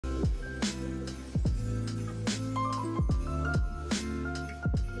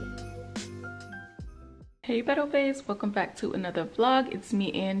Hey Battle Babes, welcome back to another vlog. It's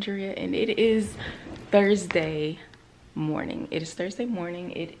me, Andrea, and it is Thursday morning. It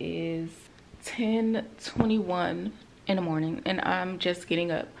is 10:21 in the morning, and I'm just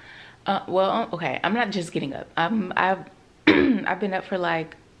getting up. Okay, I'm not just getting up. I've I've been up for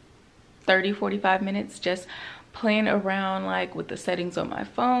like 30-45 minutes just playing around like with the settings on my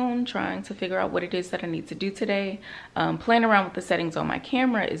phone, trying to figure out what it is that I need to do today. Playing around with the settings on my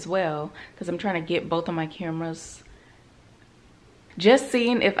camera as well, because I'm trying to get both of my cameras, just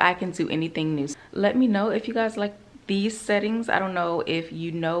seeing if I can do anything new. Let me know if you guys like these settings. I don't know if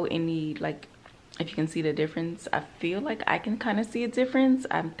you know any, like, if you can see the difference. I feel like I can kind of see a difference.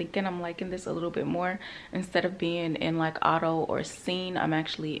 I'm thinking I'm liking this a little bit more. Instead of being in like auto or scene, I'm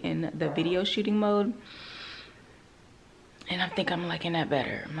actually in the video shooting mode, and I think I'm liking that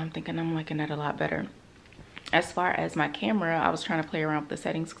better. I'm thinking I'm liking that a lot better. As far as my camera, I was trying to play around with the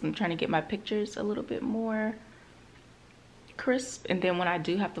settings because I'm trying to get my pictures a little bit more crisp, and then when I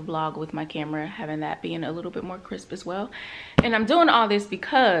do have to vlog with my camera, having that being a little bit more crisp as well. And I'm doing all this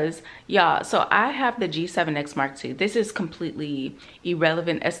because, y'all, so I have the G7X Mark II. This is completely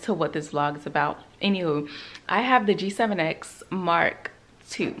irrelevant as to what this vlog is about. Anywho, I have the G7X Mark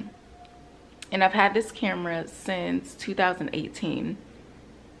II, and I've had this camera since 2018.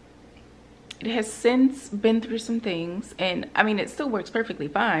 It has since been through some things, and I mean, it still works perfectly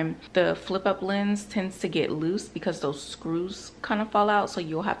fine. The flip up lens tends to get loose because those screws kind of fall out, so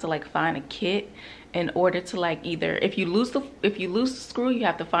you'll have to like find a kit in order to like, either if you lose the screw, you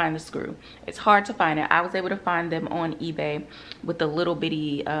have to find the screw. It's hard to find it. I was able to find them on eBay with the little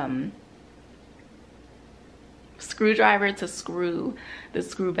bitty screwdriver to screw the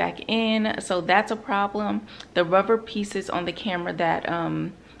screw back in, so that's a problem. The rubber pieces on the camera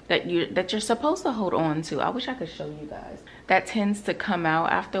that you're supposed to hold on to, I wish I could show you guys, that tends to come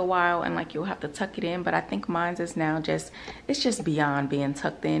out after a while, and like you'll have to tuck it in. But I think mine's is now just, it's just beyond being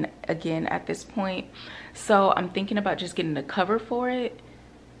tucked in again at this point. So I'm thinking about just getting a cover for it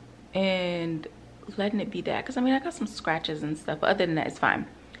and letting it be that, because I mean, I got some scratches and stuff, but other than that, it's fine.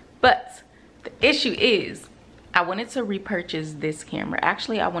 But the issue is, I wanted to repurchase this camera.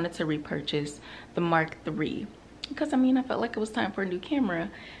 Actually, I wanted to repurchase the Mark III because I mean, I felt like it was time for a new camera.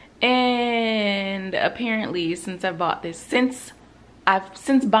 And apparently, since I bought this, since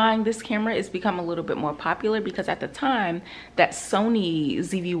buying this camera, it's become a little bit more popular, because at the time, that Sony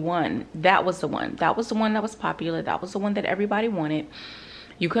ZV-1, that was the one that was popular. That was the one that everybody wanted.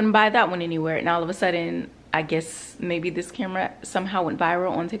 You couldn't buy that one anywhere, and all of a sudden, I guess maybe this camera somehow went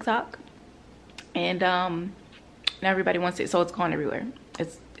viral on TikTok, and now everybody wants it, so it's gone everywhere.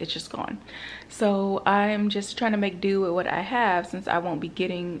 It's just gone. So I'm just trying to make do with what I have, since I won't be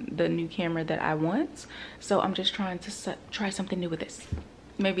getting the new camera that I want. So I'm just trying to try something new with this.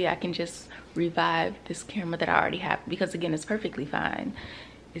 Maybe I can just revive this camera that I already have, because again, it's perfectly fine.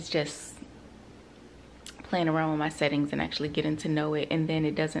 It's just playing around with my settings and actually getting to know it, and then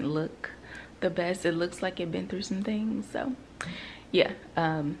it doesn't look the best. It looks like it's been through some things. So yeah,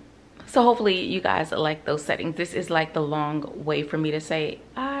 so hopefully you guys like those settings. This is like the long way for me to say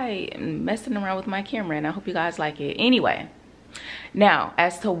I am messing around with my camera, and I hope you guys like it. Anyway, now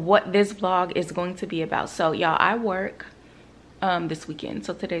as to what this vlog is going to be about. So y'all, I work this weekend.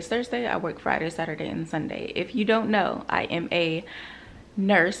 So today's Thursday. I work Friday, Saturday, and Sunday. If you don't know, I am a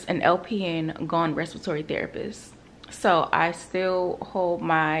nurse, an LPN gone respiratory therapist. So I still hold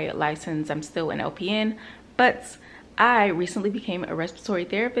my license. I'm still an LPN, but I recently became a respiratory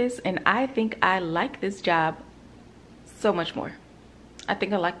therapist, and I think I like this job so much more. I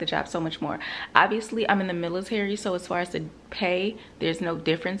think I like the job so much more. Obviously, I'm in the military, so as far as the pay, there's no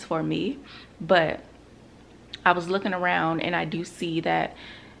difference for me. But I was looking around, and I do see that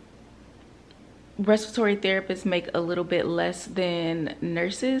respiratory therapists make a little bit less than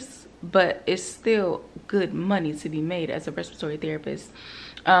nurses, but it's still good money to be made as a respiratory therapist.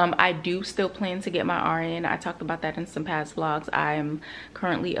 I do still plan to get my RN. I talked about that in some past vlogs. I am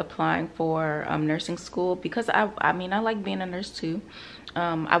currently applying for nursing school, because I mean, I like being a nurse too.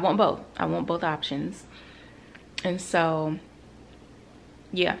 I want both. I want both options. And so,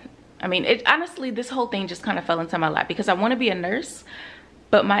 yeah, I mean, it honestly, this whole thing just kind of fell into my lap, because I want to be a nurse,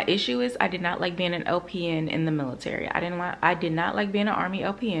 but my issue is I did not like being an LPN in the military. I did not like being an Army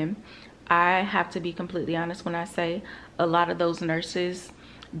LPN. I have to be completely honest when I say a lot of those nurses,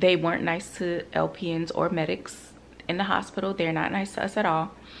 they weren't nice to LPNs or medics in the hospital. They're not nice to us at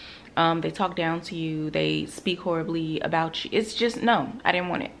all. They talk down to you. They speak horribly about you. It's just, no, I didn't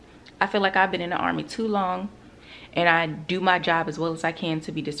want it. I feel like I've been in the Army too long, and I do my job as well as I can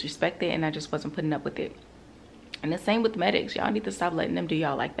to be disrespected, and I just wasn't putting up with it. And the same with medics. Y'all need to stop letting them do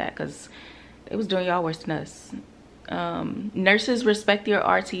y'all like that, because They was doing y'all worse than us. Nurses, respect your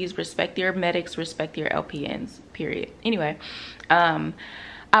RTs, respect your medics, respect your LPNs, period. Anyway,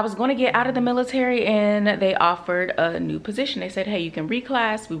 I was going to get out of the military and they offered a new position. They said, hey, you can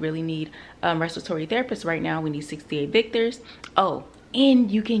reclass. We really need respiratory therapists right now. We need 68 Victors. Oh, and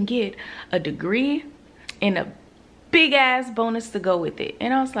you can get a degree and a big ass bonus to go with it.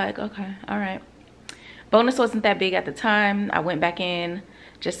 And I was like, okay, all right. Bonus wasn't that big at the time. I went back in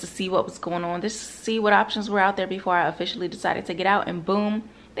just to see what was going on, just to see what options were out there before I officially decided to get out. And boom,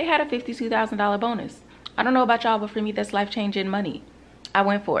 they had a $52,000 bonus. I don't know about y'all, but for me, that's life-changing money. I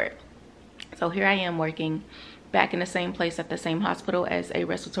went for it. So here I am working back in the same place at the same hospital as a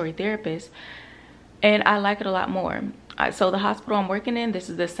respiratory therapist, and I like it a lot more. So the hospital I'm working in, this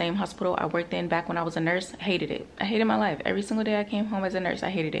is the same hospital I worked in back when I was a nurse. Hated it. I hated my life. Every single day I came home as a nurse, I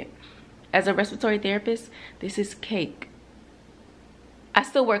hated it. As a respiratory therapist, this is cake. I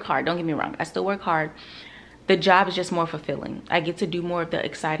still work hard, don't get me wrong. I still work hard. The job is just more fulfilling. I get to do more of the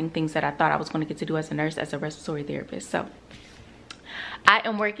exciting things that I thought I was going to get to do as a nurse, as a respiratory therapist. So I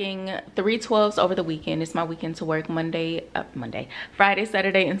am working 3/12s over the weekend. It's my weekend to work Friday,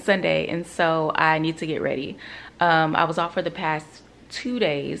 Saturday, and Sunday. And so I need to get ready. I was off for the past 2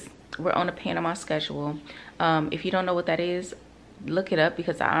 days. We're on a Panama schedule. If you don't know what that is, look it up,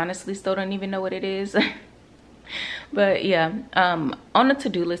 because I honestly still don't even know what it is. But yeah, on the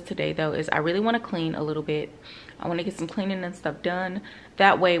to-do list today though is I really want to clean a little bit. I want to get some cleaning and stuff done.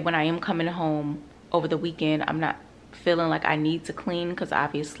 That way when I am coming home over the weekend, I'm not feeling like I need to clean, because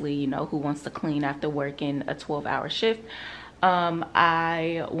obviously, you know, who wants to clean after working a 12-hour shift?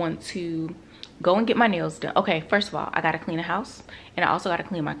 I want to go and get my nails done. Okay, first of all, I gotta clean the house, and I also gotta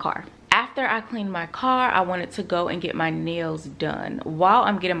clean my car. After I clean my car, I wanted to go and get my nails done. While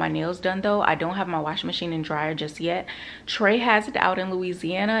I'm getting my nails done though, I don't have my washing machine and dryer just yet. Trey has it out in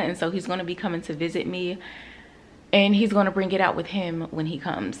Louisiana, and so he's gonna be coming to visit me, and he's gonna bring it out with him when he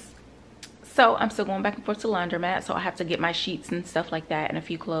comes. So I'm still going back and forth to laundromat, so I have to get my sheets and stuff like that, and a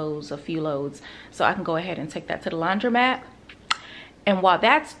few clothes, a few loads, so I can go ahead and take that to the laundromat. And while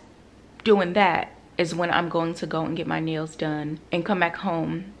that's doing that is when I'm going to go and get my nails done and come back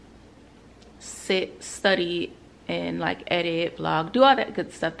home, sit, study, and like edit, vlog, do all that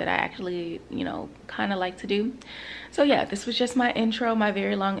good stuff that I actually, you know, kind of like to do. So yeah, this was just my intro, my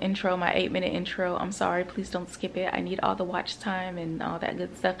very long intro, my 8-minute intro. I'm sorry, please don't skip it. I need all the watch time and all that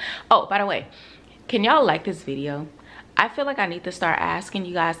good stuff. Oh, by the way, can y'all like this video? I feel like I need to start asking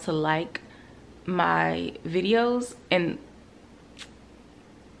you guys to like my videos, and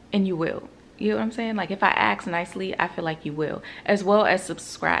you will. You know what I'm saying? Like, if I ask nicely, I feel like you will. As well as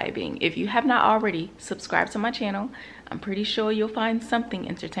subscribing. If you have not already subscribed to my channel, I'm pretty sure you'll find something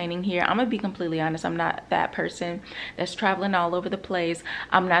entertaining here. I'm gonna be completely honest. I'm not that person that's traveling all over the place.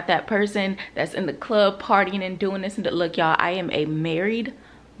 I'm not that person that's in the club partying and doing this and that. Look, y'all, I am a married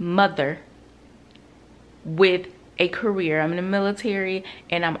mother with a career. I'm in the military,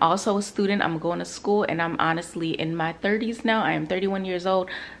 and I'm also a student. I'm going to school, and I'm honestly in my 30s now. I am 31 years old.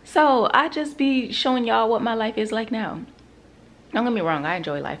 So I just be showing y'all what my life is like now. Don't get me wrong, I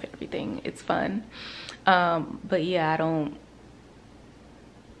enjoy life and everything. It's fun. But yeah,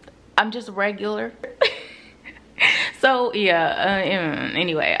 I'm just regular. So yeah,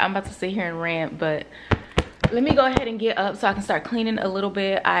 anyway, I'm about to sit here and rant, but let me go ahead and get up so I can start cleaning a little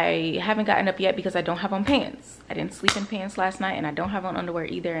bit. I haven't gotten up yet because I don't have on pants. I didn't sleep in pants last night, and I don't have on underwear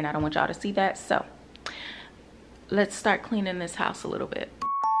either, and I don't want y'all to see that. So let's start cleaning this house a little bit.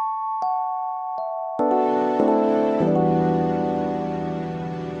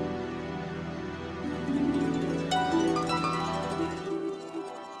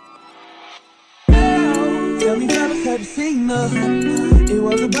 Tell me, fellas, have you seen her? It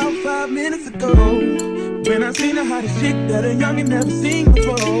was about 5 minutes ago when I seen the hottest chick that a youngin' never seen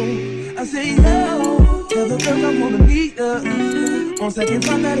before. I say, yo, tell the girls I wanna meet her. On second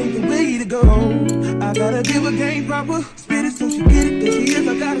thought, that ain't the way to go. I gotta give her game proper, spit it so she get it. There she is,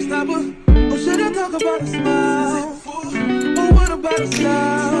 I gotta stop her. Or should I talk about a smile? Or what about a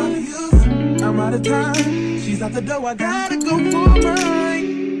style? I'm out of time, she's out the door, I gotta go for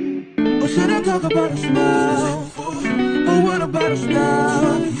mine. Or should I talk about a smile? Or what about a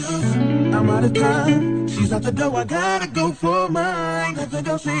style? I'm out of time, she's out the door, I gotta go for mine. Let the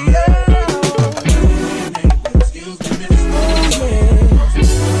girl say, yeah. Excuse me, miss. Oh,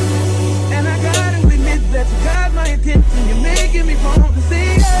 yeah. And I gotta admit that you got my attention. You're making me want to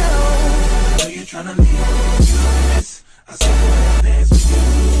say, oh. I know you're trying to leave, you miss. I said that dance with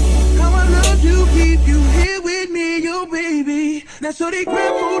you. How I love you, keep you here with me, yo, baby. Now so they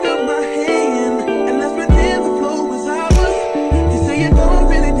grab hold of my hand, and let's pretend the flow was ours. You say you don't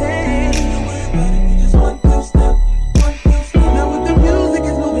really dance.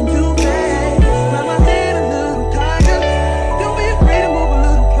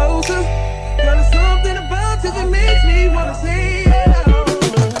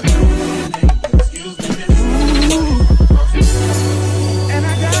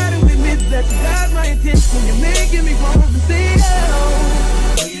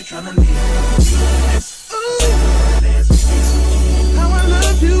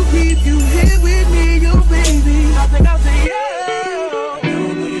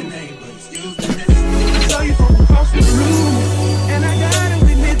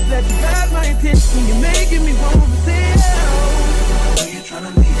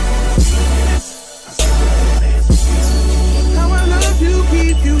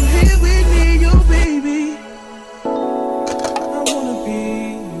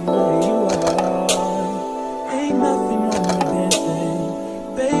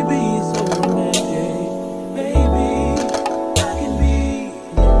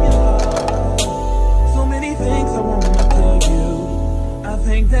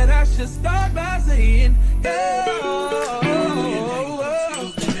 that I should start by saying, yeah.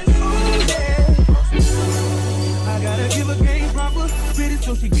 I gotta give a game proper. Pretty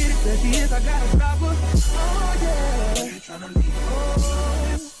so she get it, that she is, I gotta stop her. Oh yeah.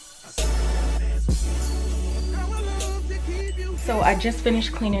 So I just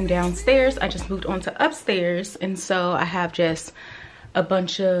finished cleaning downstairs. I just moved on to upstairs, and so I have just a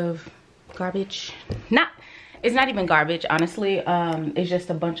bunch of garbage. It's not even garbage, honestly. It's just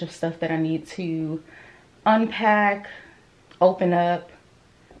a bunch of stuff that I need to unpack, open up,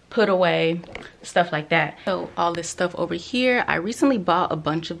 put away, stuff like that. So all this stuff over here, I recently bought a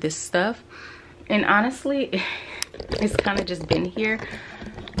bunch of this stuff, and honestly it's kind of just been here.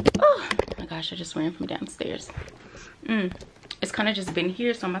 Oh my gosh, I just ran from downstairs. It's kind of just been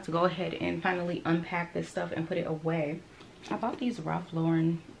here, so I'm about to go ahead and finally unpack this stuff and put it away. I bought these Ralph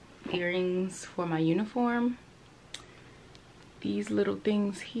Lauren earrings for my uniform, these little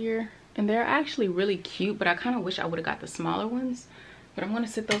things here, and they're actually really cute, but I kind of wish I would have got the smaller ones. But I'm going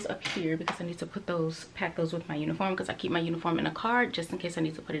to sit those up here because I need to pack those with my uniform, because I keep my uniform in a car just in case I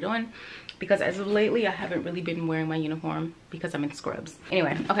need to put it on, because as of lately I haven't really been wearing my uniform because I'm in scrubs.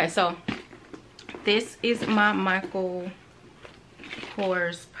 Anyway, okay, so this is my Michael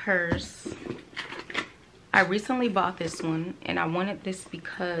Kors purse. I recently bought this one, and I wanted this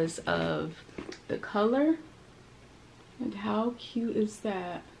because of the color. And how cute is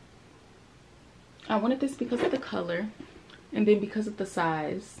that? I wanted this because of the color, and then because of the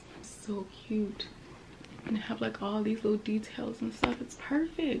size. So cute. And I have like all these little details and stuff. It's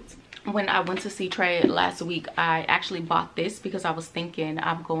perfect. When I went to see Trey last week, I actually bought this because I was thinking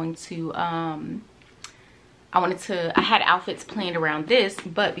I'm going to I had outfits planned around this,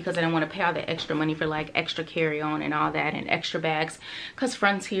 but because I didn't want to pay all the extra money for like extra carry-on and all that and extra bags, because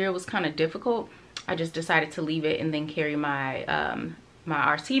Frontier was kind of difficult, I just decided to leave it and then carry my my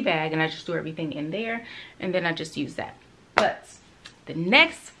RC bag, and I just threw everything in there, and then I just used that. But the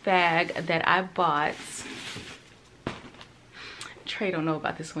next bag that I bought, Trey don't know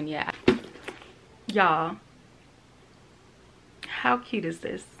about this one yet. Y'all, how cute is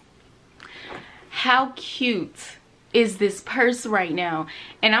this? How cute is this purse right now?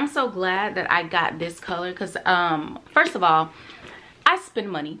 And I'm so glad that I got this color, because first of all, I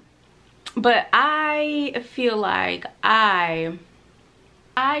spend money, but I feel like I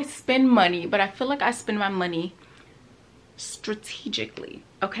spend money, but I feel like I spend my money strategically,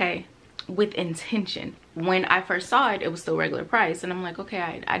 okay, with intention. When I first saw it, it was still regular price, and I'm like,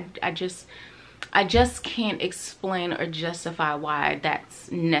 okay, I just can't explain or justify why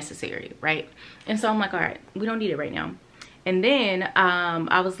that's necessary, right? And so I'm like, all right, we don't need it right now. And then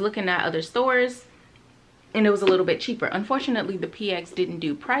I was looking at other stores, and it was a little bit cheaper. Unfortunately, the PX didn't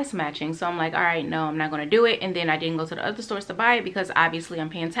do price matching, so I'm like, all right, no, I'm not going to do it. And then I didn't go to the other stores to buy it because obviously I'm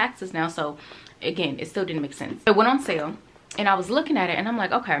paying taxes now, so again, it still didn't make sense. It went on sale, and I was looking at it, and I'm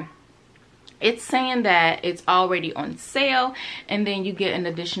like, okay, it's saying that it's already on sale, and then you get an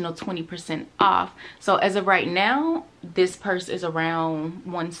additional 20% off. So as of right now, this purse is around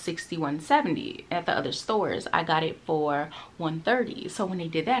 $160, $170. At the other stores, I got it for $130. So when they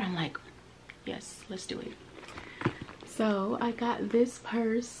did that, I'm like, yes, let's do it. So I got this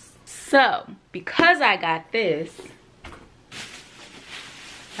purse. So because I got this,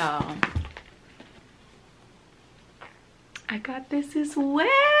 y'all, I got this as well.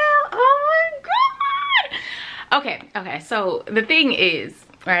 Oh my god. Okay, so the thing is,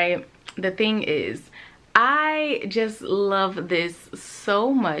 right, I just love this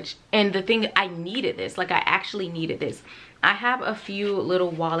so much. And the thing, I needed this, like I actually needed this. I have a few little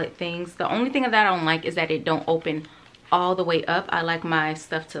wallet things. The only thing that I don't like is that it don't open all the way up. I like my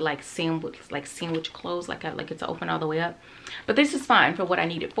stuff to like sandwich clothes, like I like it to open all the way up. But this is fine for what I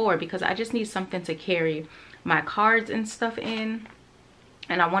need it for, because I just need something to carry my cards and stuff in,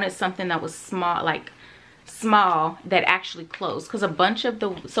 and I wanted something that was small, like small, that actually closed, because a bunch of the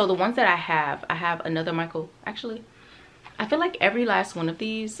ones that I have another Michael, actually I feel like every last one of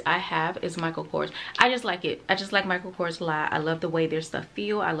these I have is Michael Kors. I just like it. I just like Michael Kors a lot. I love the way their stuff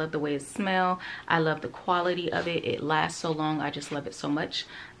feel. I love the way it smell. I love the quality of it. It lasts so long. I just love it so much.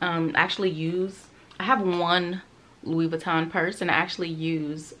 I have one Louis Vuitton purse, and I actually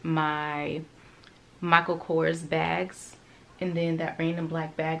use my Michael Kors bags, and then that random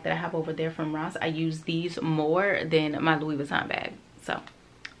black bag that I have over there from Ross, I use these more than my Louis Vuitton bag. So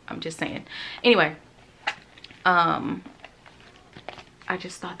I'm just saying. Anyway, I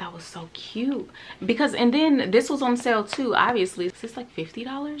just thought that was so cute, because, and then this was on sale too, obviously. It's like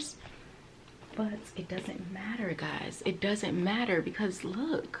 $50, but it doesn't matter, guys. It doesn't matter, because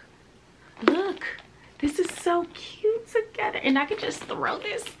look, this is so cute. together. And I could just throw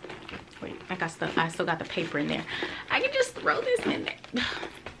this. Wait, I still got the paper in there. I can just throw this in there.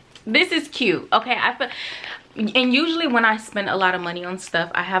 This is cute. Okay, and usually when I spend a lot of money on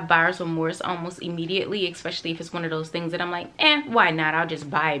stuff, I have buyer's remorse almost immediately, especially if it's one of those things that I'm like, why not? I'll just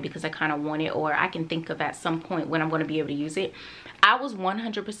buy it because I kind of want it, or I can think of at some point when I'm going to be able to use it. I was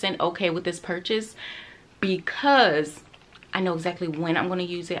 100% okay with this purchase because I know exactly when I'm going to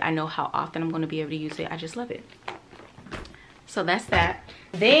use it. I know how often I'm going to be able to use it. I just love it. So that's that.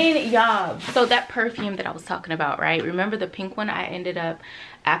 Then y'all, so that perfume that I was talking about, right? Remember the pink one? I ended up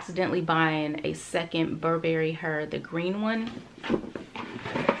accidentally buying a second Burberry Her, the green one.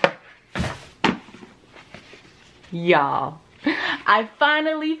 Y'all, I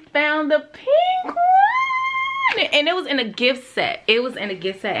finally found the pink one, and it was in a gift set. It was in a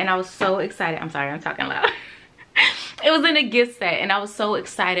gift set, and I was so excited. I'm sorry, I'm talking loud. It was in a gift set, and I was so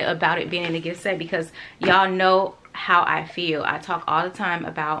excited about it being in a gift set because y'all know how I feel. I talk all the time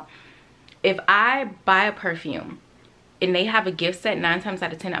about if I buy a perfume and they have a gift set, 9 times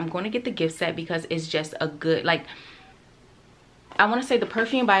out of 10 I'm going to get the gift set because it's just a good, like, I want to say the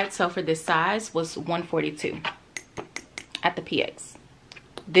perfume by itself for this size was $142 at the PX.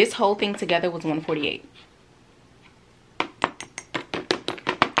 This whole thing together was $148.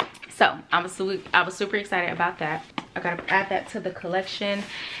 So I was super excited about that. I gotta add that to the collection.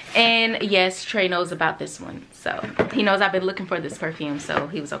 And yes, Trey knows about this one, so he knows I've been looking for this perfume, so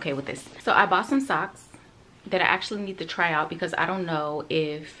he was okay with this. So I bought some socks that I actually need to try out because I don't know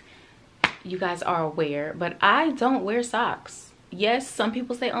if you guys are aware, but I don't wear socks. Yes, some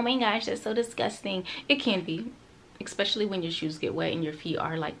people say, oh my gosh, that's so disgusting. It can be, especially when your shoes get wet and your feet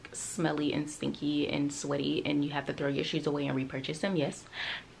are like smelly and stinky and sweaty and you have to throw your shoes away and repurchase them. Yes,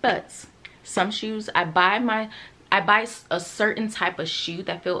 but some shoes, I buy a certain type of shoe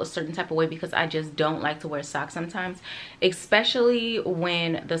that feel a certain type of way because I just don't like to wear socks sometimes, especially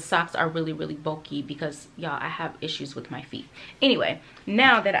when the socks are really, really bulky because, y'all, I have issues with my feet. Anyway,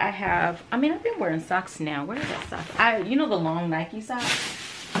 now that I have, I mean, I've been wearing socks now. Where is that sock? You know the long Nike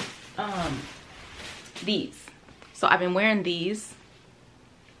socks? These. So I've been wearing these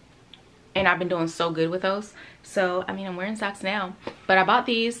and I've been doing so good with those. So, I mean, I'm wearing socks now, but I bought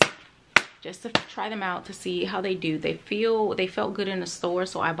these just to try them out to see how they do. They felt good in the store,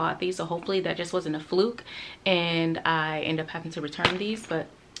 so I bought these. So hopefully that just wasn't a fluke and I end up having to return these. But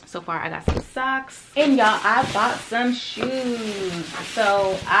so far I got some socks. And y'all, I bought some shoes.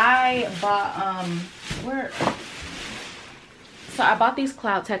 So I bought I bought these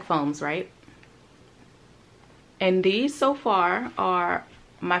Cloud Tech foams, right? And these so far are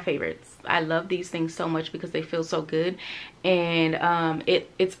my favorites. I love these things so much because they feel so good, and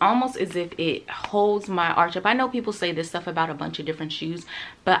it's almost as if it holds my arch up. I know people say this stuff about a bunch of different shoes,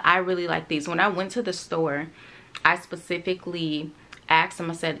 but I really like these. When I went to the store, I specifically asked them,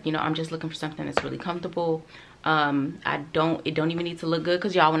 I said, you know, I'm just looking for something that's really comfortable. It don't even need to look good,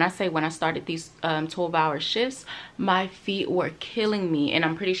 because y'all, when I started these 12-hour shifts, my feet were killing me, and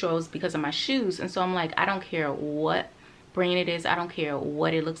I'm pretty sure it was because of my shoes. And so I'm like, I don't care what brand it is, I don't care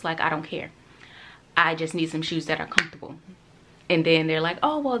what it looks like, I don't care. I just need some shoes that are comfortable. And then they're like,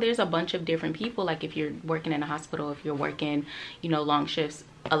 oh, well, there's a bunch of different people. Like if you're working in a hospital, if you're working, you know, long shifts,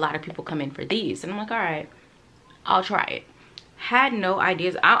 a lot of people come in for these. And I'm like, all right, I'll try it. Had no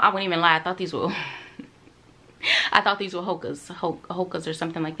ideas. I wouldn't even lie, I thought these were I thought these were Hokas or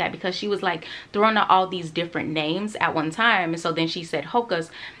something like that, because she was like throwing out all these different names at one time. And so then she said Hokas,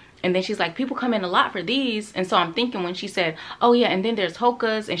 and then she's like, people come in a lot for these. And so I'm thinking when she said, oh yeah, and then there's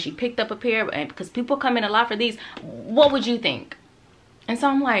Hokas, and she picked up a pair, and because people come in a lot for these, what would you think? And so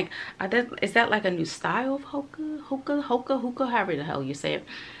I'm like, is that like a new style of hookah, however the hell you say it?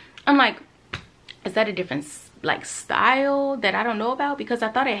 I'm like, is that a different like style that I don't know about? Because I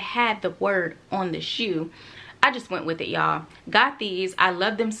thought it had the word on the shoe. I just went with it, y'all. Got these. I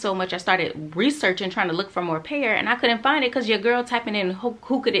love them so much. I started researching, trying to look for more pair, and I couldn't find it because your girl typing in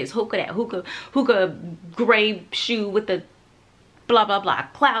hookah this, hookah that, hookah gray shoe with the blah, blah, blah,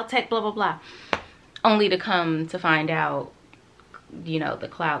 Cloud Tech, blah, blah, blah. Only to come to find out, you know, the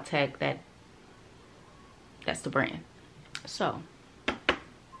Cloud Tech, that's the brand. So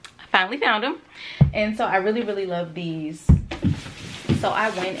I finally found them. And so I really, really love these. So I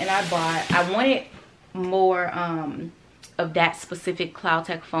went and I wanted more of that specific Cloud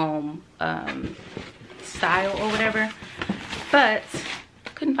Tech foam style or whatever, but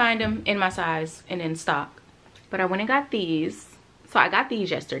couldn't find them in my size and in stock. But I went and got these. So I got these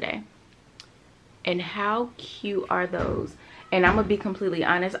yesterday, And how cute are those? And I'm gonna be completely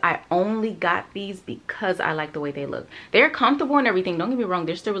honest, I only got these because I like the way they look. They're comfortable and everything, don't get me wrong,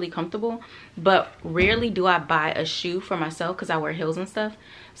 they're still really comfortable, but rarely do I buy a shoe for myself because I wear heels and stuff.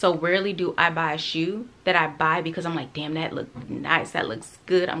 So rarely do I buy a shoe that I buy because I'm like, damn, that looks nice, that looks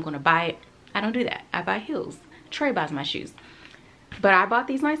good, I'm gonna buy it. I don't do that. I buy heels. Trey buys my shoes. But I bought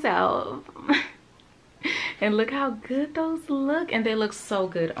these myself. And look how good those look, and they look so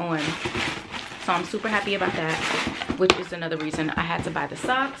good on. So I'm super happy about that, which is another reason I had to buy the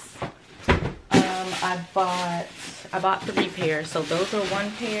socks. I bought 3 pairs, so those are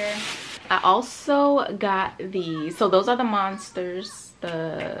 1 pair. I also got these. So those are the monsters,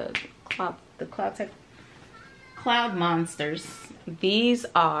 the cloud monsters. These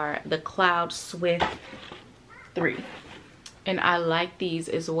are the Cloud Swift 3. And I like these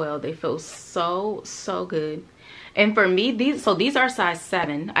as well. They feel so good. And for me, these are size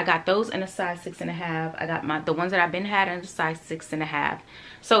 7. I got those in a size 6.5. I got the ones that I've been had in a size 6.5.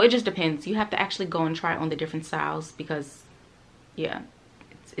 So it just depends. You have to actually go and try on the different styles because, yeah,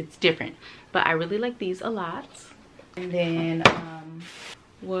 it's different. But I really like these a lot. And then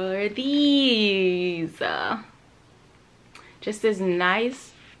what are these? Just this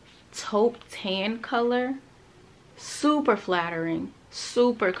nice taupe tan color. Super flattering,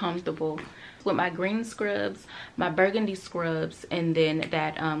 super comfortable. With my green scrubs, my burgundy scrubs, and then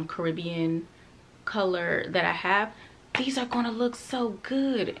that Caribbean color that I have, these are gonna look so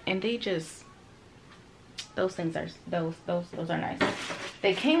good. And they just, those things are, those are nice.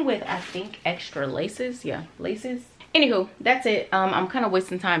 They came with, I think, extra laces. Yeah, laces. Anywho, that's it. I'm kind of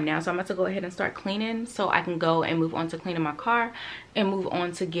wasting time now, so I'm about to go ahead and start cleaning so I can go and move on to cleaning my car and move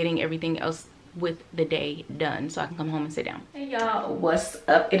on to getting everything else with the day done so I can come home and sit down. Hey y'all, what's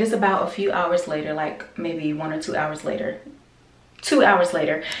up? It is about a few hours later, like maybe 1 or 2 hours later. 2 hours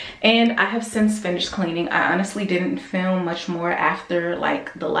later, and I have since finished cleaning. I honestly didn't film much more after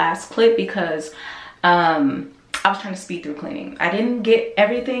like the last clip because I was trying to speed through cleaning. I didn't get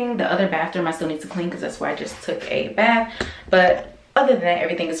everything. The other bathroom I still need to clean because that's where I just took a bath, but other than that,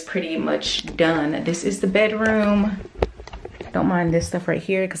 everything is pretty much done. This is the bedroom. Don't mind this stuff right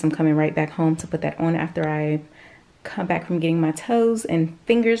here because I'm coming right back home to put that on after I come back from getting my toes and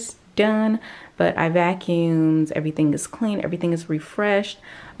fingers done. But I vacuumed, everything is clean, everything is refreshed.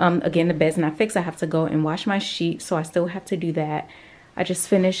 Again, the bed's not fixed. I have to go and wash my sheets, so I still have to do that. I just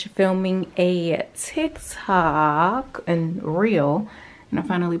finished filming a TikTok and reel, and I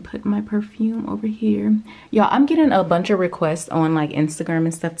finally put my perfume over here. Y'all, I'm getting a bunch of requests on like Instagram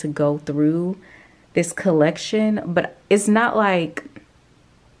and stuff to go through this collection, but it's not like,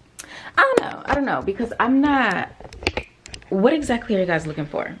 I don't know because I'm not, what exactly are you guys looking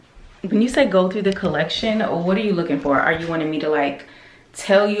for? When you say go through the collection, what are you looking for? Are you wanting me to like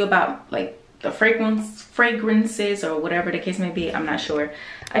tell you about like the fragrances or whatever the case may be? I'm not sure.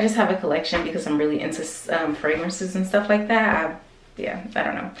 I just have a collection because I'm really into fragrances and stuff like that. Yeah, I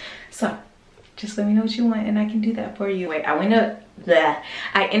don't know. So just let me know what you want and I can do that for you. Wait,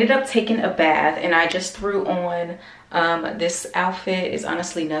 I ended up taking a bath and I just threw on this outfit. Is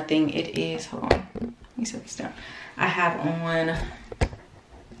honestly nothing. It is, hold on, let me set this down. I have on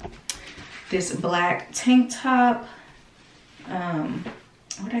this black tank top.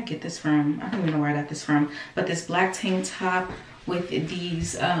 Where did I get this from? I don't even know where I got this from, but this black tank top with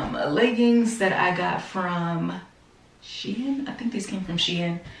these leggings that I got from Shein. I think these came from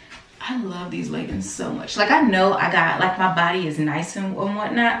Shein. I love these leggings so much. Like, I know I got, like, my body is nice and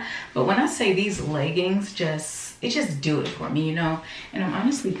whatnot, but when I say these leggings it just do it for me, you know? And I'm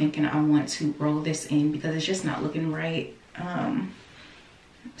honestly thinking I want to roll this in because it's just not looking right.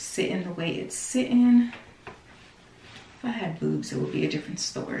 Sitting the way it's sitting. If I had boobs, it would be a different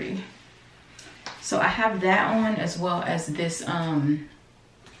story. So I have that on as well as this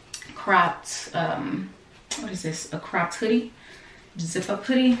cropped, what is this? A cropped hoodie, zip up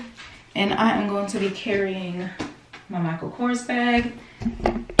hoodie. And I am going to be carrying my Michael Kors bag.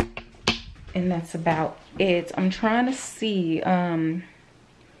 And that's about it. I'm trying to see,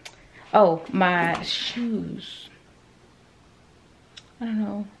 oh, my shoes. I don't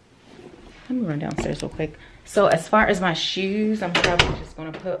know. Let me run downstairs real quick. So as far as my shoes, I'm probably just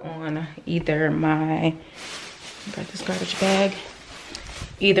gonna put on either my, got this garbage bag,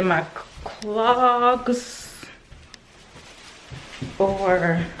 either my clogs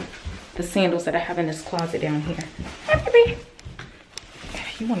or the sandals that I have in this closet down here. Hi, baby.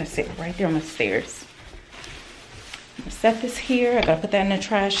 You wanna sit right there on the stairs. I'm gonna set this here. I gotta put that in the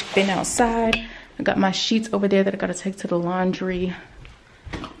trash bin outside. I got my sheets over there that I gotta take to the laundry.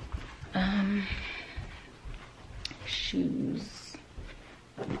 Shoes.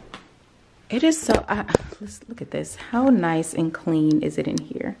 It is so, let's look at this. How nice and clean is it in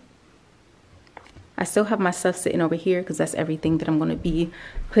here? I still have my stuff sitting over here because that's everything that I'm going to be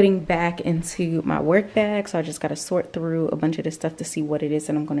putting back into my work bag. So I just got to sort through a bunch of this stuff to see what it is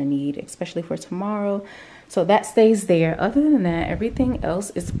that I'm going to need, especially for tomorrow. So that stays there. Other than that, everything else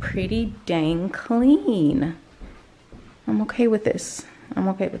is pretty dang clean. I'm okay with this. I'm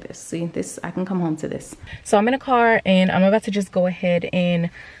okay with this. See, this, I can come home to this. So I'm in a car and I'm about to just go ahead and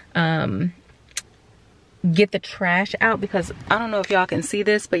get the trash out, because I don't know if y'all can see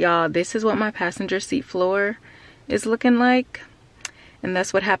this, but y'all, this is what my passenger seat floor is looking like. And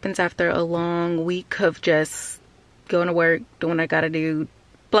that's what happens after a long week of just going to work, doing what I gotta do,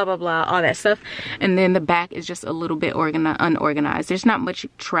 blah blah blah, all that stuff. And then the back is just a little bit unorganized. There's not much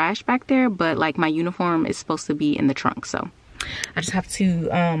trash back there, but like my uniform is supposed to be in the trunk, so I just have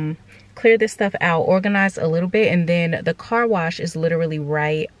to clear this stuff out, organize a little bit. And then the car wash is literally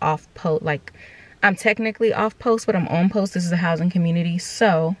right off post. Like, I'm technically off post, but I'm on post. This is a housing community,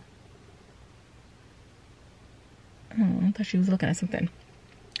 so I thought she was looking at something.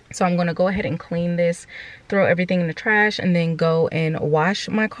 So I'm gonna go ahead and clean this, throw everything in the trash, and then go and wash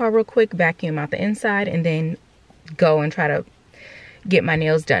my car real quick, vacuum out the inside, and then go and try to get my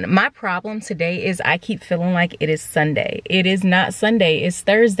nails done. My problem today is I keep feeling like it is Sunday. It is not Sunday, it's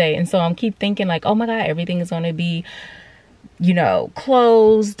Thursday. And so I'm keep thinking like, oh my God, everything is gonna be, you know,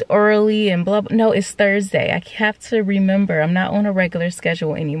 closed early and blah, blah. No, it's Thursday. I have to remember I'm not on a regular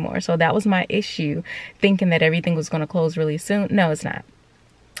schedule anymore. So that was my issue, thinking that everything was gonna close really soon. No, it's not.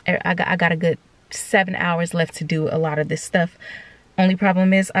 I got a good 7 hours left to do a lot of this stuff. Only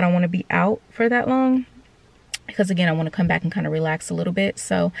problem is I don't want to be out for that long, because again, I want to come back and kind of relax a little bit.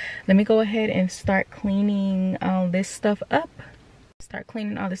 So let me go ahead and start cleaning all this stuff up. Start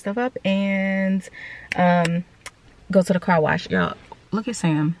cleaning all this stuff up and go to the car wash. Y'all, look at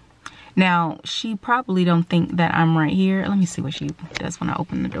Sam. Now, she probably don't think that I'm right here. Let me see what she does when I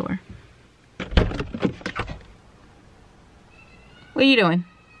open the door. What are you doing?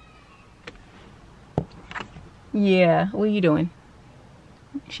 Yeah, what are you doing?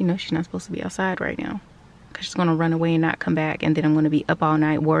 She knows she's not supposed to be outside right now, because she's gonna run away and not come back, and then I'm gonna be up all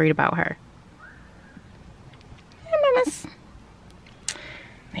night worried about her. Hey, mamas.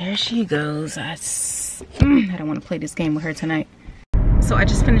 There she goes. I don't want to play this game with her tonight. So I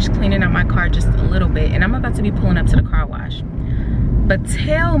just finished cleaning out my car just a little bit, and I'm about to be pulling up to the car wash. But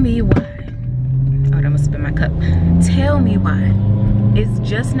tell me why. Oh, that must have been my cup. Tell me why. It's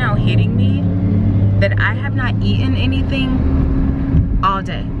just now hitting me that I have not eaten anything all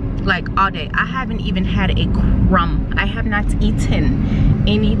day. Like all day. I haven't even had a crumb. I have not eaten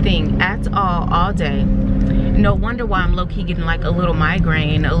anything at all day. No wonder why I'm low-key getting like a little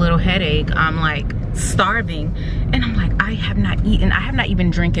migraine, a little headache. I'm like starving, and I'm like, I have not eaten. I have not even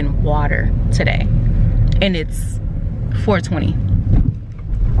drinking water today, and it's 4:20.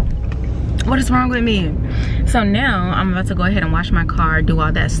 What is wrong with me? So now I'm about to go ahead and wash my car, do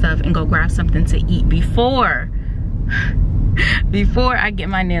all that stuff, and go grab something to eat before I get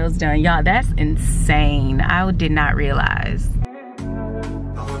my nails done. Y'all, that's insane. I did not realize.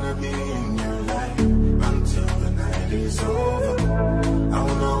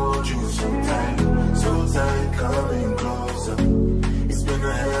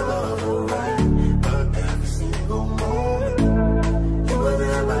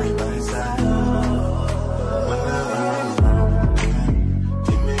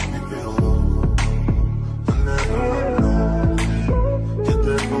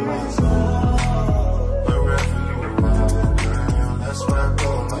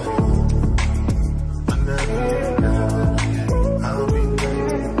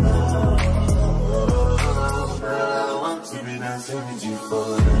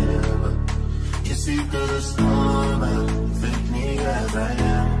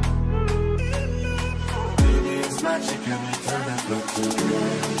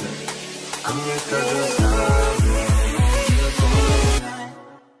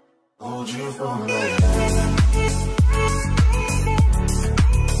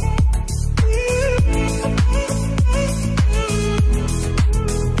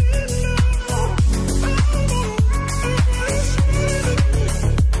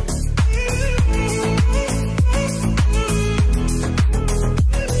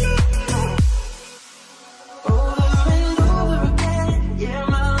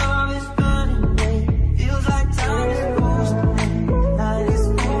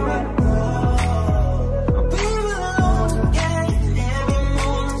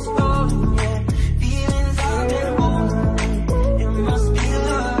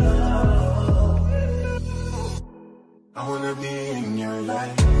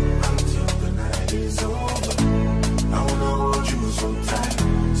 is over. I wanna hold you so tight,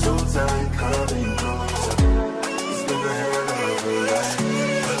 coming closer. It's been a hell of a ride,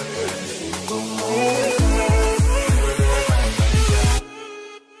 but everything gon'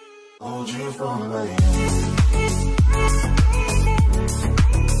 hold you for life.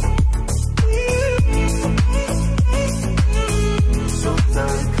 So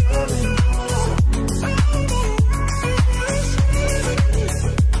tight, coming closer.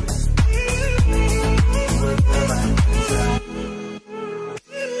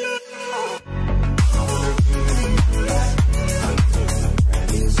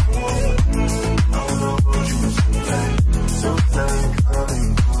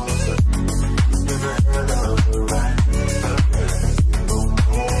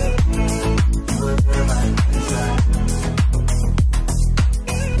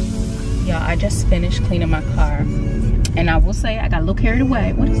 I just finished cleaning my car, and I will say I got a little carried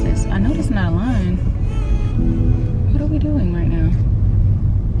away. What is this? I know this is not a line. What are we doing right now?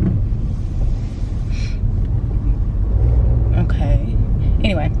 Okay.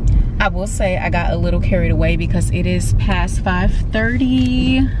 Anyway, I will say I got a little carried away because it is past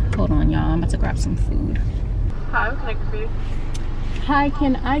 5:30. Hold on, y'all. I'm about to grab some food. Hi, I'm connected for you. Hi,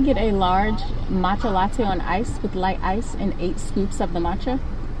 can I get a large matcha latte on ice with light ice and 8 scoops of the matcha?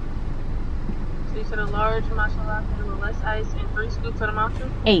 So you said a large matcha latte with less ice and 3 scoops of the matcha?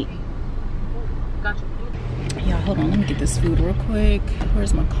 8. Gotcha. Y'all, hold on. Let me get this food real quick.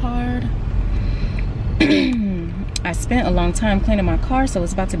 Where's my card? I spent a long time cleaning my car, so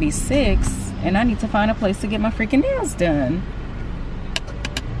it's about to be 6, and I need to find a place to get my freaking nails done.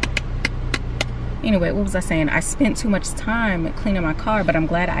 Anyway, what was I saying? I spent too much time cleaning my car, but I'm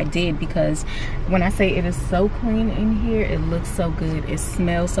glad I did, because when I say it is so clean in here, it looks so good, it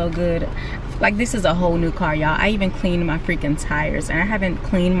smells so good. Like, this is a whole new car, y'all. I even cleaned my freaking tires, and I haven't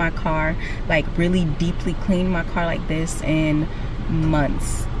cleaned my car, like really deeply cleaned my car like this in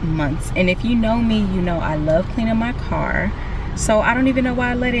months. And if you know me, you know I love cleaning my car, so I don't even know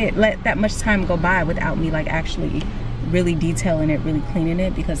why I let that much time go by without me like actually really detailing it, really cleaning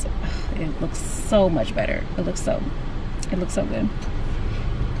it, because it looks so much better. It looks so good.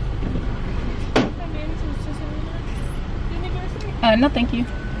 No, thank you.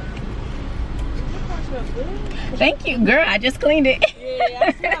 Thank you, girl. I just cleaned it. Yeah,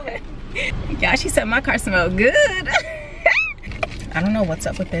 I smell it. Y'all, she said my car smelled good. I don't know what's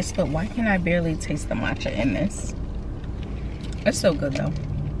up with this, but why can I barely taste the matcha in this? It's so good though.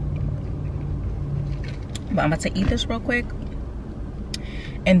 But I'm about to eat this real quick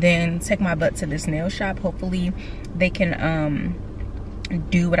and then take my butt to this nail shop. Hopefully they can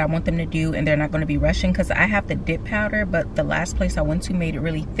do what I want them to do, and they're not going to be rushing, because I have the dip powder, but the last place I went to made it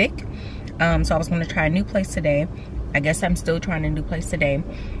really thick. So I was going to try a new place today. I guess I'm still trying a new place today.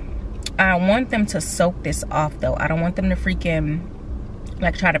 I want them to soak this off though. I don't want them to freaking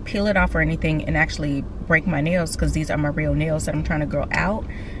like try to peel it off or anything and actually break my nails, because these are my real nails that I'm trying to grow out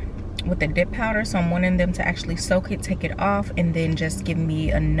with the dip powder. So I'm wanting them to actually soak it, take it off, and then just give me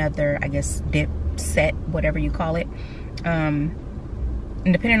another, I guess, dip set, whatever you call it.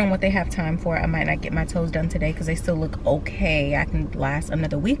 And depending on what they have time for, I might not get my toes done today because they still look okay. I can last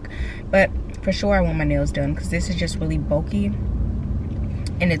another week, but for sure I want my nails done, because this is just really bulky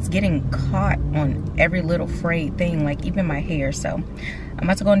and it's getting caught on every little frayed thing, like even my hair. So I'm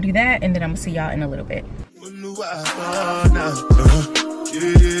about to go and do that, and then I'm gonna see y'all in a little bit.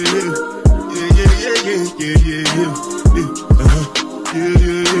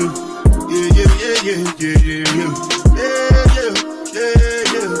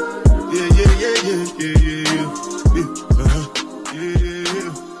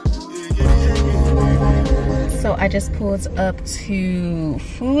 So I just pulled up to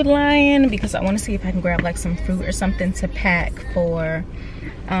Food Lion because I want to see if I can grab like some fruit or something to pack for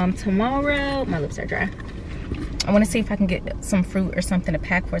tomorrow. My lips are dry. I want to see if I can get some fruit or something to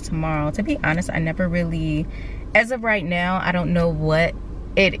pack for tomorrow. To be honest, I never really, as of right now, I don't know what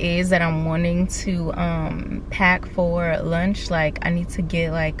it is that I'm wanting to pack for lunch. Like, I need to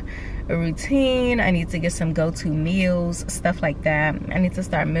get like a routine, I need to get some go-to meals, stuff like that. I need to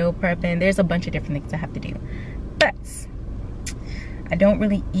start meal prepping. There's a bunch of different things I have to do, but I don't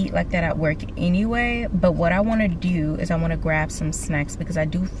really eat like that at work anyway. But what I want to do is I want to grab some snacks, because I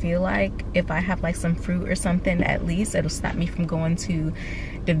do feel like if I have like some fruit or something, at least it'll stop me from going to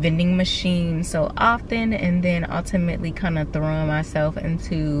the vending machine so often, and then ultimately kind of throwing myself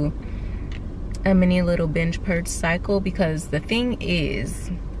into a mini little binge purge cycle. Because the thing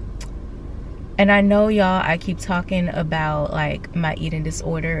is, and I know y'all, I keep talking about like my eating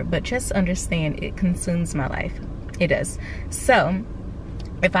disorder, but just understand it consumes my life. It does. So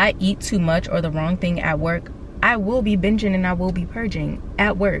if I eat too much or the wrong thing at work, I will be binging and I will be purging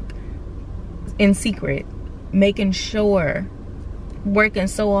at work in secret, making sure, working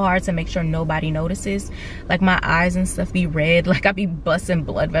so hard to make sure nobody notices. Like my eyes and stuff be red, like I be busting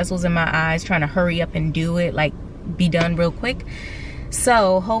blood vessels in my eyes trying to hurry up and do it, like be done real quick.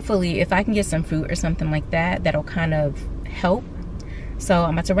 So hopefully if I can get some fruit or something like that, that'll kind of help. So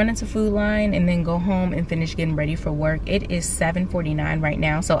I'm about to run into Food Line and then go home and finish getting ready for work. It is 7:49 right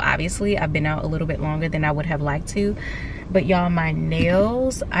now, so obviously I've been out a little bit longer than I would have liked to. But y'all, my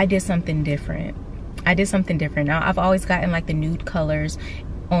nails, I did something different. Now I've always gotten like the nude colors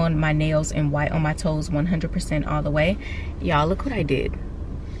on my nails and white on my toes 100% all the way. Y'all, look what I did.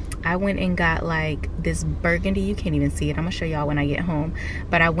 I went and got like this burgundy, you can't even see it, I'm gonna show y'all when I get home,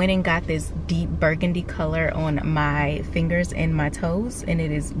 but I went and got this deep burgundy color on my fingers and my toes, and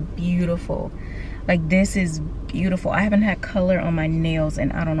it is beautiful. Like, this is beautiful. I haven't had color on my nails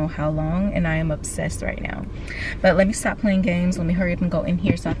in I don't know how long, and I am obsessed right now. But let me stop playing games. Let me hurry up and go in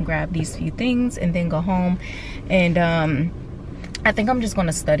here so I can grab these few things and then go home. And I think I'm just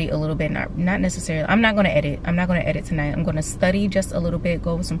gonna study a little bit. Not necessarily, I'm not gonna edit tonight. I'm gonna study just a little bit,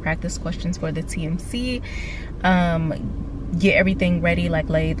 go over some practice questions for the TMC, get everything ready, like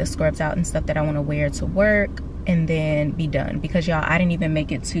lay the scrubs out and stuff that I want to wear to work, and then be done. Because y'all, I didn't even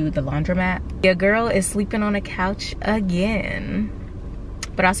make it to the laundromat. Your girl is sleeping on a couch again,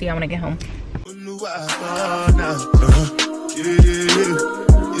 but I'll see y'all when I get home.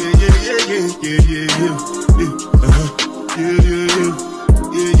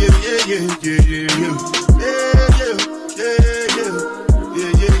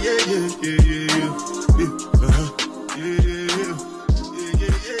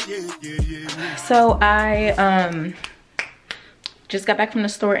 So I just got back from the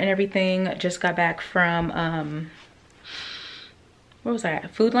store and everything. Just got back from where was I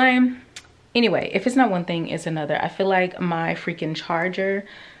at? Food Line. Anyway, if it's not one thing, it's another. I feel like my freaking charger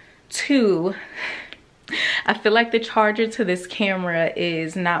I feel like the charger to this camera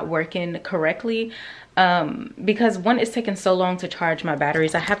is not working correctly, because one, it's taking so long to charge my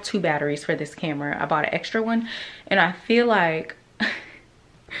batteries. I have 2 batteries for this camera. I bought an extra one, and I feel like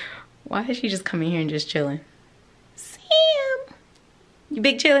why is she just coming here and just chilling? Sam, you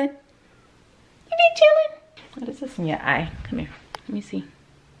big chilling? You big chilling? What is this in your eye? Come here, let me see.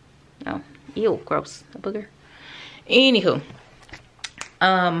 Oh, ew, gross, a booger. Anywho,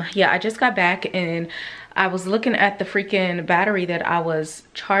 yeah, I just got back and I was looking at the freaking battery that I was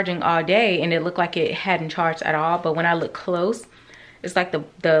charging all day, and it looked like it hadn't charged at all. But when I look close, it's like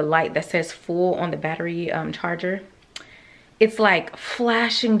the light that says full on the battery charger, it's like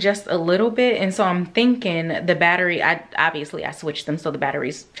flashing just a little bit. And so I'm thinking the battery, I switched them so the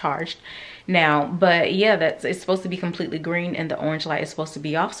battery's charged now. But yeah, it's supposed to be completely green and the orange light is supposed to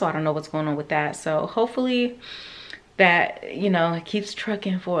be off, so I don't know what's going on with that. So hopefully that, you know, it keeps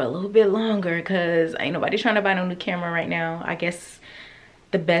trucking for a little bit longer, because ain't nobody trying to buy no new camera right now. I guess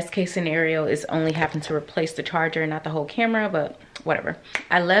the best case scenario is only having to replace the charger, not the whole camera, but whatever.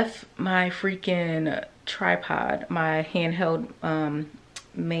 I left my freaking tripod, my handheld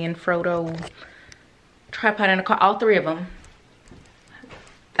Manfrotto tripod in the car, all 3 of them.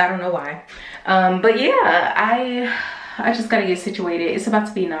 I don't know why, but yeah, I just gotta get situated. It's about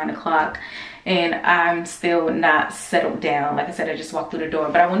to be 9 o'clock and I'm still not settled down. Like I said, I just walked through the door,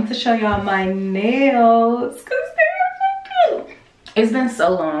 but I wanted to show y'all my nails because they're so cute. It's been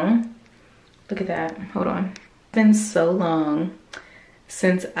so long. Look at that, hold on. It's been so long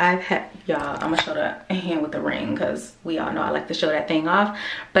since I've had, y'all, I'm gonna show the hand with the ring because we all know I like to show that thing off,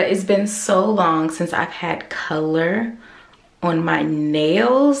 but it's been so long since I've had color on my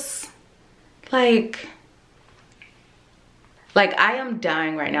nails. Like I am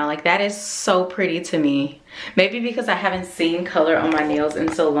dying right now. Like, that is so pretty to me. Maybe because I haven't seen color on my nails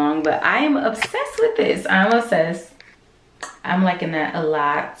in so long, but I am obsessed with this. I'm obsessed. I'm liking that a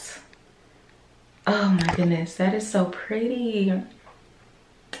lot. Oh my goodness, that is so pretty.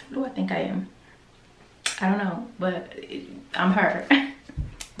 Who do I think I am? I don't know, but I'm her.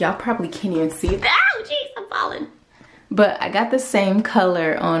 Y'all probably can't even see it. Oh jeez, I'm falling. But I got the same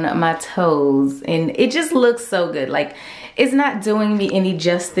color on my toes and it just looks so good. Like, it's not doing me any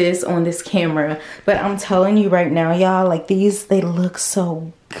justice on this camera, but I'm telling you right now, y'all, like these, they look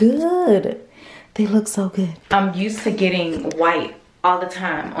so good. They look so good. I'm used to getting white all the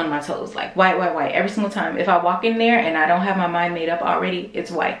time on my toes, like white, white, white, every single time. If I walk in there and I don't have my mind made up already,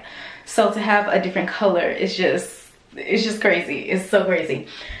 it's white. So to have a different color, it's just crazy. It's so crazy.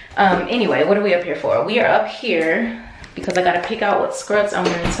 Anyway, what are we up here for? We are up here because I gotta pick out what scrubs I'm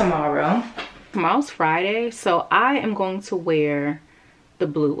wearing tomorrow. Tomorrow's Friday, so I am going to wear the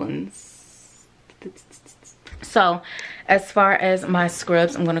blue ones. So as far as my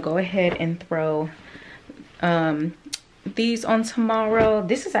scrubs, I'm gonna go ahead and throw these on tomorrow.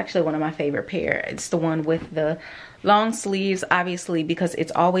 This is actually one of my favorite pair. It's the one with the long sleeves, obviously, because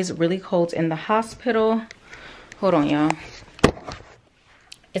it's always really cold in the hospital. Hold on, y'all.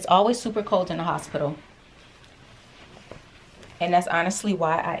 It's always super cold in the hospital. And that's honestly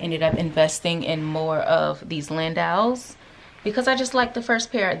why I ended up investing in more of these Landows, because I just liked the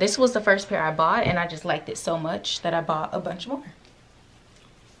first pair. This was the first pair I bought, and I just liked it so much that I bought a bunch more.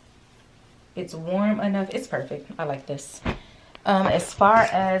 It's warm enough. It's perfect. I like this. As far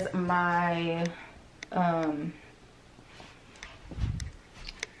as my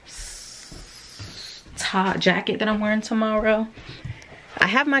top jacket that I'm wearing tomorrow, I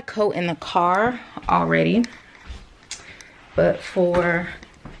have my coat in the car already, but for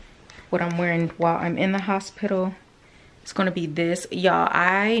what I'm wearing while I'm in the hospital, it's gonna be this. Y'all,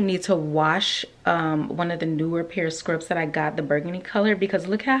 I need to wash one of the newer pair of scrubs that I got, the burgundy color, because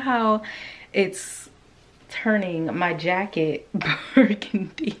look at how it's turning my jacket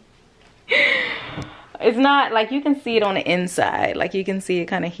burgundy. It's not like, you can see it on the inside, like you can see it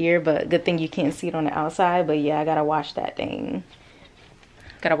kind of here, but good thing you can't see it on the outside. But yeah, I gotta wash that thing.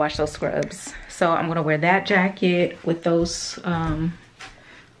 Gotta wash those scrubs. So I'm gonna wear that jacket with those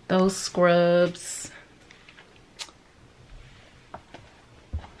scrubs.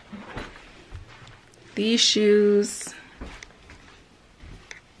 These shoes.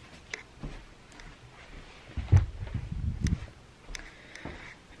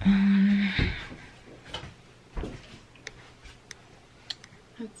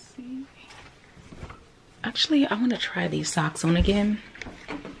 Let's see. Actually, I want to try these socks on again.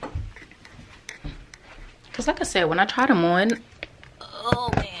 Because like I said, when I tried them on,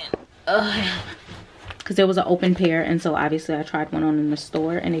 oh man. Because there was an open pair, and so obviously I tried one on in the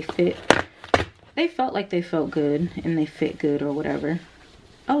store, and they felt like they felt good, and they fit good or whatever.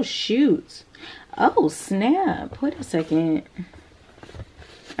 Oh shoot. Oh snap. Wait a second.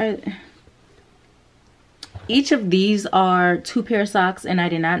 Each of these are 2 pair of socks, and I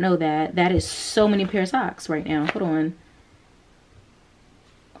did not know that. That is so many pair of socks right now. Hold on.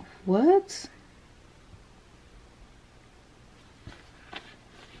 What?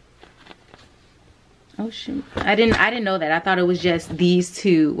 Oh shoot. I didn't know that. I thought it was just these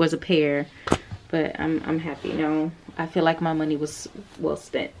 2 was a pair. But I'm happy now. I feel like my money was well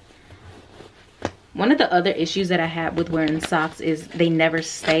spent. One of the other issues that I had with wearing socks is they never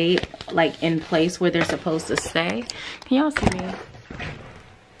stay like in place where they're supposed to stay. Can y'all see me?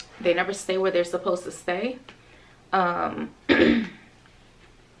 They never stay where they're supposed to stay. Like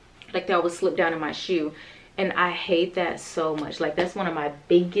they always slip down in my shoe. And I hate that so much. Like that's one of my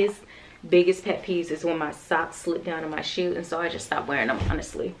biggest pet peeves, is when my socks slip down in my shoe. And so I just stopped wearing them,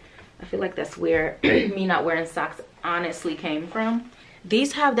 honestly. I feel like that's where me not wearing socks honestly came from.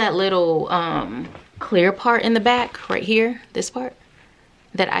 These have that little clear part in the back right here, this part,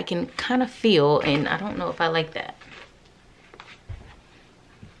 that I can kind of feel, and I don't know if I like that.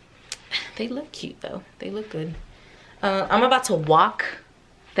 They look cute though. They look good. I'm about to walk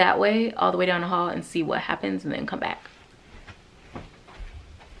that way, all the way down the hall, and see what happens, and then come back.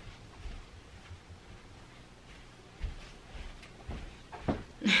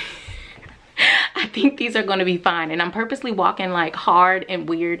 I think these are going to be fine, and I'm purposely walking like hard and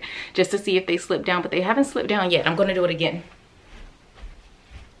weird just to see if they slip down, but they haven't slipped down yet. I'm going to do it again.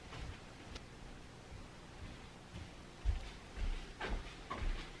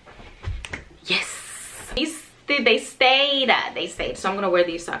 Yes, they stayed. So I'm going to wear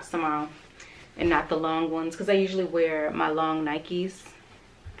these socks tomorrow and not the long ones, because I usually wear my long Nikes,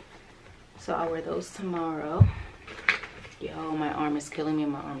 so I'll wear those tomorrow. Yo, my arm is killing me.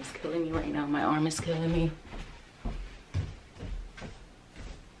 My arm is killing me right now. My arm is killing me.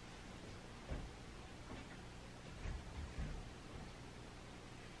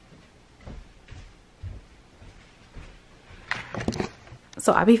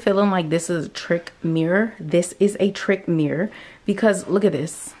 So I be feeling like this is a trick mirror. This is a trick mirror, because look at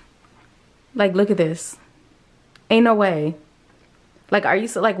this. Like, look at this. Ain't no way. Like, are you,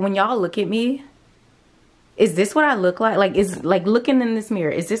 like, when y'all look at me, is this what I look like? Like, is, like, looking in this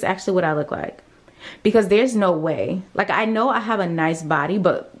mirror, is this actually what I look like? Because there's no way. Like, I know I have a nice body,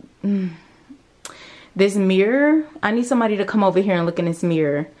 but this mirror, I need somebody to come over here and look in this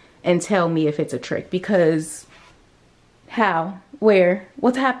mirror and tell me if it's a trick. Because how? Where?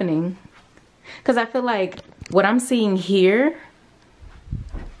 What's happening? Because I feel like what I'm seeing here,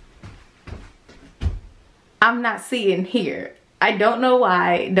 I'm not seeing here. I don't know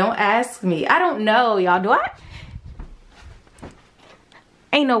why. Don't ask me. I don't know, y'all. Do I?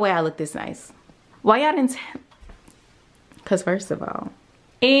 Ain't no way I look this nice. Why y'all didn't? Because first of all.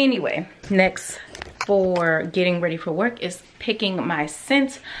 Anyway, next for getting ready for work is picking my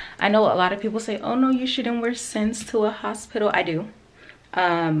scent. I know a lot of people say, oh no, you shouldn't wear scents to a hospital. I do.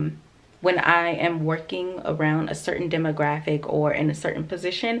 When I am working around a certain demographic or in a certain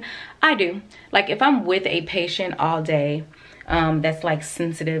position, I do. Like if I'm with a patient all day, that's like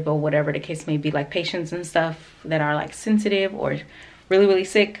sensitive or whatever the case may be, like patients and stuff that are like sensitive or really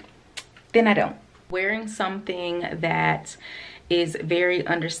sick, then I don't. Wearing something that is very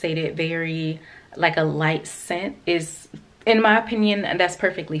understated, very like a light scent is, in my opinion, that's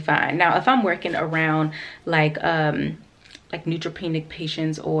perfectly fine. Now if I'm working around like neutropenic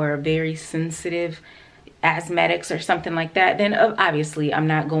patients or very sensitive asthmatics or something like that, then obviously I'm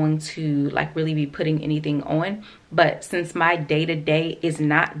not going to like really be putting anything on. But since my day-to-day is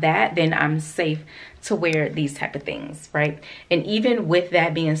not that, then I'm safe to wear these type of things, right? And even with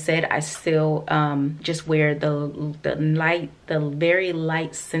that being said, I still just wear the very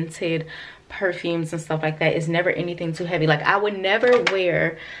light scented perfumes and stuff like that. It's never anything too heavy. Like I would never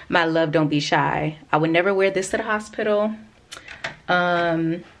wear my Love Don't Be Shy. I would never wear this to the hospital.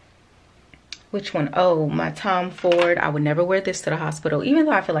 Which one? Oh, my Tom Ford. I would never wear this to the hospital, even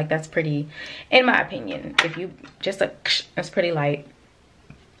though I feel like that's pretty, in my opinion, if you just that's pretty light.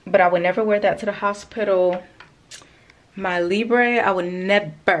 But I would never wear that to the hospital. My Libre, I would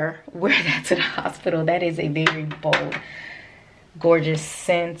never wear that to the hospital. That is a very bold, gorgeous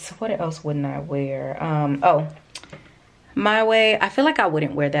scent. What else wouldn't I wear? Oh, My Way. I feel like I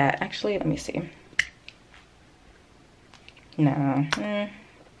wouldn't wear that. Actually, let me see. No.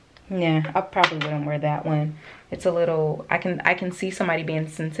 Yeah, I probably wouldn't wear that one. It's a little, I can see somebody being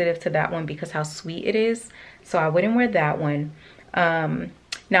sensitive to that one because how sweet it is. So I wouldn't wear that one.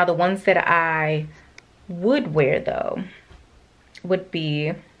 Now the ones that I would wear though would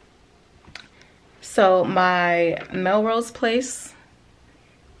be, so my Melrose Place,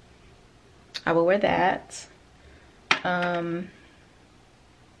 I will wear that. What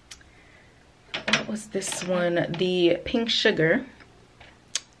was this one? The Pink Sugar.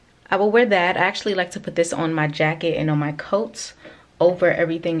 I will wear that. I actually like to put this on my jacket and on my coat over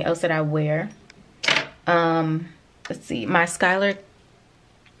everything else that I wear. Let's see, my Skylar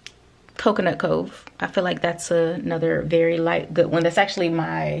Coconut Cove. I feel like that's another very light, good one. That's actually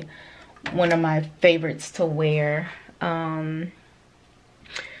one of my favorites to wear. Vanilla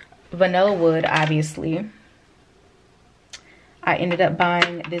Wood, obviously. I ended up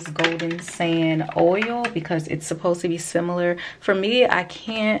buying this Golden Sand oil because it's supposed to be similar. For me, I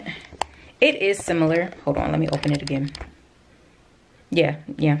can't, it is similar. Hold on, let me open it again. Yeah,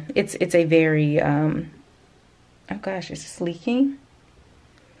 it's a very, oh gosh, is this leaking?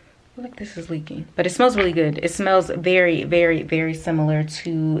 I feel like this is leaking, but it smells really good. It smells very similar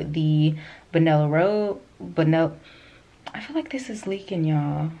to the Vanilla. I feel like this is leaking,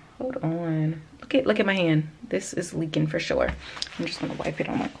 y'all. Hold on. Look at my hand. This is leaking for sure. I'm just gonna wipe it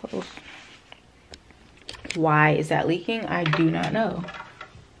on my clothes. Why is that leaking? I do not know.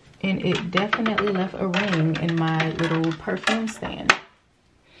 And it definitely left a ring in my little perfume stand.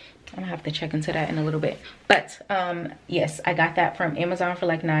 I'm gonna have to check into that in a little bit. But yes, I got that from Amazon for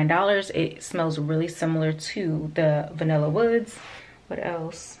like $9. It smells really similar to the Vanilla Woods. What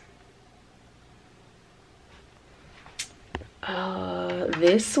else?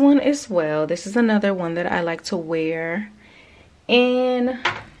 This one as well. This is another one that I like to wear. And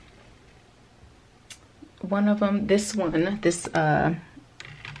one of them, this one, this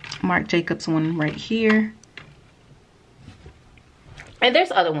Marc Jacobs one right here. And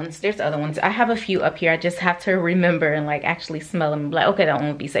there's other ones. I have a few up here. I just have to remember and like actually smell them. Like, okay, that one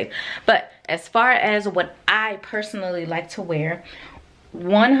would be safe. But as far as what I personally like to wear,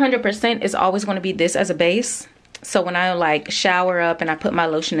 100% is always going to be this as a base. So when I like shower up and I put my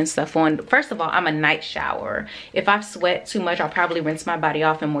lotion and stuff on, first of all, I'm a night shower. If I sweat too much, I'll probably rinse my body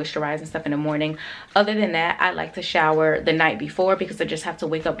off and moisturize and stuff in the morning. Other than that, I like to shower the night before because I just have to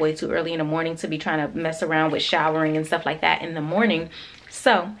wake up way too early in the morning to be trying to mess around with showering and stuff like that in the morning.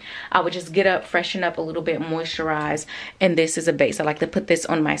 So I would just get up, freshen up a little bit, moisturize, and this is a base. I like to put this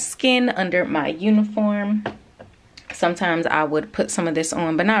on my skin under my uniform. Sometimes I would put some of this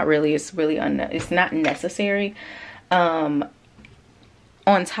on, but not really. It's really it's not necessary. On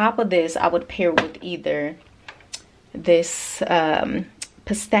top of this, I would pair with either this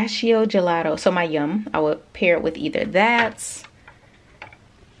pistachio gelato. So my Yum, I would pair it with either that.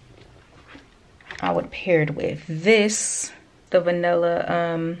 I would pair it with this, the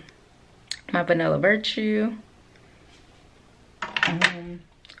vanilla, my Vanilla Virtue,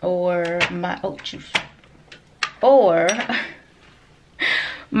 or my oat juice. Or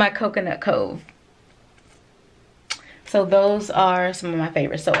my Coconut Cove. So those are some of my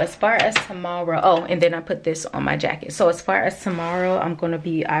favorites. So as far as tomorrow, oh, and then I put this on my jacket. So as far as tomorrow, I'm going to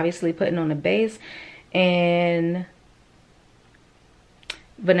be obviously putting on the base and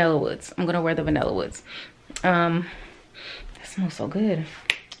Vanilla Woods. I'm going to wear the Vanilla Woods. It smells so good.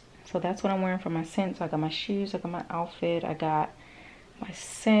 So that's what I'm wearing for my scents. I got my shoes, I got my outfit, I got my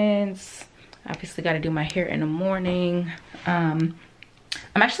scents. Obviously got to do my hair in the morning.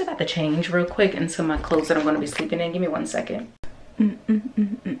 I'm actually about to change real quick into my clothes that I'm going to be sleeping in. Give me 1 second.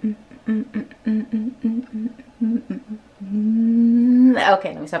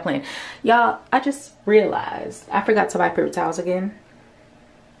 Okay, let me stop playing. Y'all, I just realized I forgot to buy paper towels again.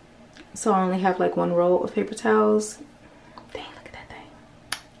 So I only have like 1 roll of paper towels. Dang, look at that thing.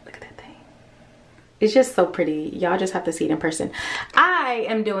 Look at that thing. It's just so pretty. Y'all just have to see it in person. I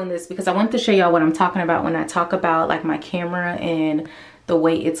am doing this because I want to show y'all what I'm talking about when I talk about like my camera and the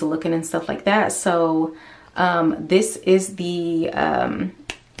way it's looking and stuff like that. So this is the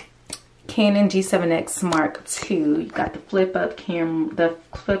Canon G7X Mark II. You got the flip up camera, the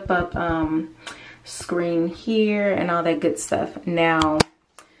flip up screen here and all that good stuff. Now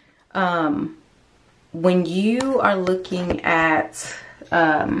when you are looking at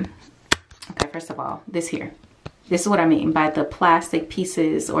okay, first of all, this is what I mean by the plastic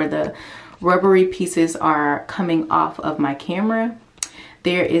pieces or the rubbery pieces are coming off of my camera.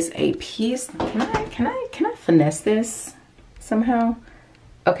 There is a piece. Can I finesse this somehow?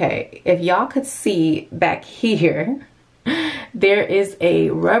 Okay, if y'all could see back here, there is a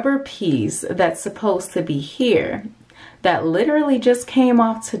rubber piece that's supposed to be here that literally just came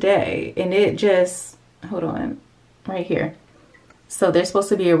off today, and it just, hold on, right here. So there's supposed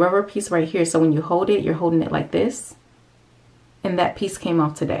to be a rubber piece right here. So when you hold it, you're holding it like this, and that piece came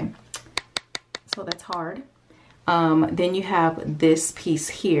off today. So that's hard. Then you have this piece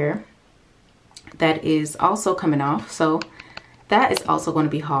here that is also coming off. So that is also going to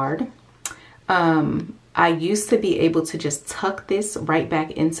be hard. I used to be able to just tuck this right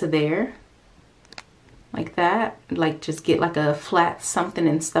back into there like that, like just get like a flat something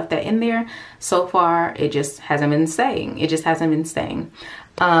and stuff that in there. So far it just hasn't been staying. It just hasn't been staying.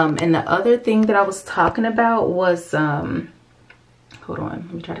 And the other thing that I was talking about was hold on,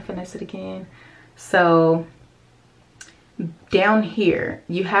 let me try to finesse it again. So down here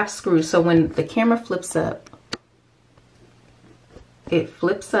you have screws, so when the camera flips up, it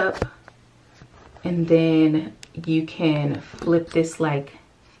flips up, and then you can flip this like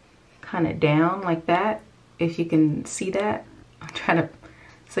kind of down like that, if you can see that. I'm trying to,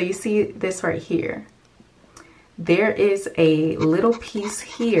 so you see this right here, there is a little piece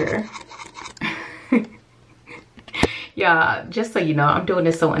here. Yeah, just so you know, I'm doing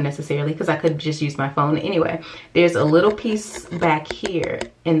this so unnecessarily because I could just use my phone. Anyway, there's a little piece back here,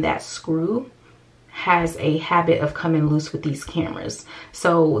 and that screw has a habit of coming loose with these cameras.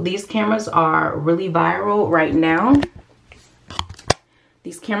 So these cameras are really viral right now.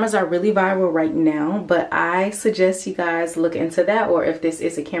 These cameras are really viral right now, but I suggest you guys look into that, or if this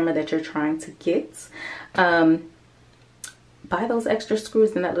is a camera that you're trying to get, buy those extra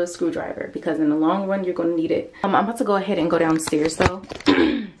screws and that little screwdriver, because in the long run you're going to need it. I'm about to go ahead and go downstairs though.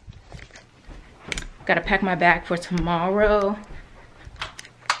 Gotta pack my bag for tomorrow.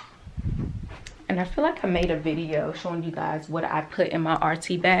 And I feel like I made a video showing you guys what I put in my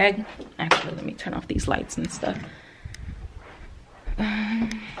RT bag. Actually, let me turn off these lights and stuff.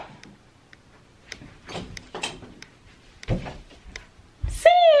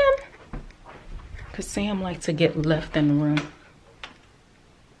 Sam! Because Sam likes to get left in the room.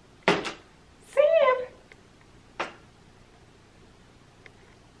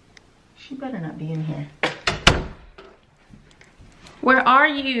 She better not be in here. Where are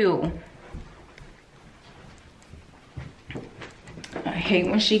you? I hate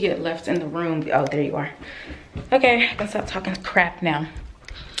when she get left in the room. Oh, there you are. Okay, I can stop talking crap now.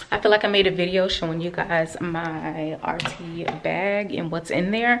 I feel like I made a video showing you guys my RT bag and what's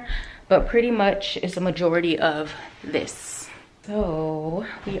in there, but pretty much it's a majority of this. So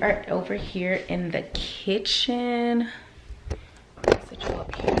we are over here in the kitchen. I'll set you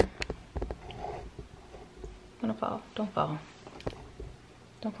up here. Gonna fall. Don't fall.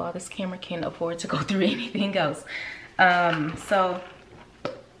 Don't fall. This camera can't afford to go through anything else. So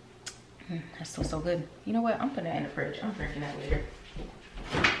that's so good. You know what? I'm putting that in the fridge. I'm drinking that later.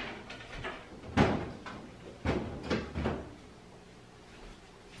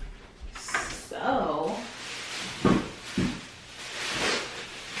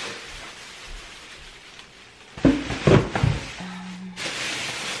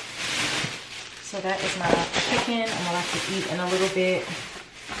 So that is my chicken. I'm gonna have to eat in a little bit.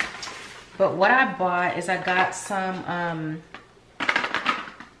 But what I bought is I got some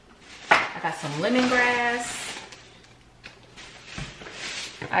lemongrass.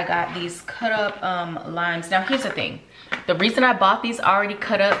 I got these cut up limes. Now here's the thing. The reason I bought these already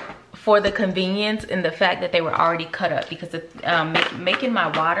cut up for the convenience and the fact that they were already cut up, because making my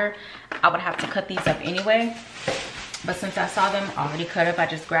water, I would have to cut these up anyway. But since I saw them already cut up, I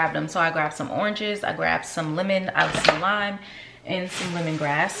just grabbed them. So I grabbed some oranges, I grabbed some lemon, some lime, and some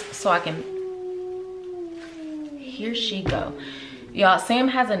lemongrass so I can, here she go. Y'all, Sam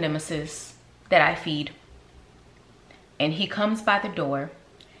has a nemesis that I feed. And he comes by the door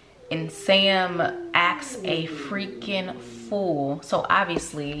and Sam acts a freaking fool. So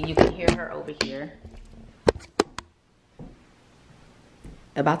obviously you can hear her over here.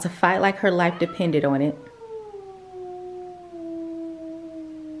 About to fight like her life depended on it.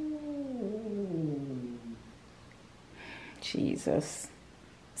 Jesus.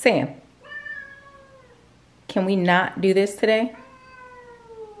 Sam, can we not do this today?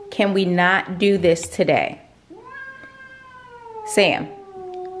 Can we not do this today? Sam.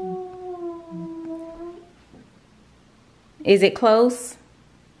 Is it close?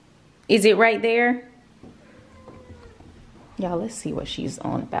 Is it right there? Y'all, let's see what she's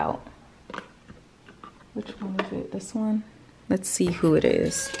on about. Which one is it? This one? Let's see who it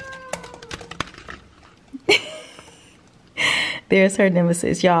is. There's her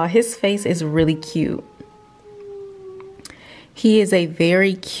nemesis. Y'all, his face is really cute. He is a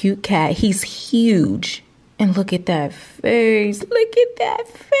very cute cat. He's huge. And look at that face. Look at that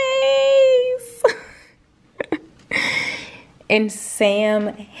face. And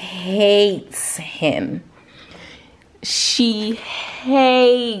Sam hates him. She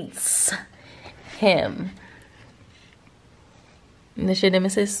hates him. And this your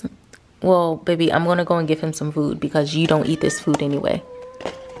nemesis? Well, baby, I'm gonna go and give him some food because you don't eat this food anyway.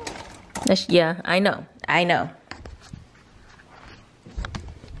 Yeah, I know. I know.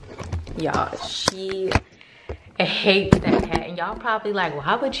 Y'all, she hates that cat. And y'all probably like, well,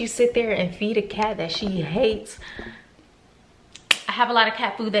 how would you sit there and feed a cat that she hates? I have a lot of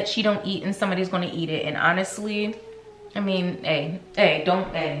cat food that she don't eat and somebody's gonna eat it. And honestly, I mean, hey,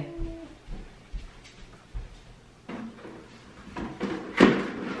 don't.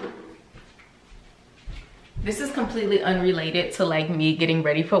 This is completely unrelated to like me getting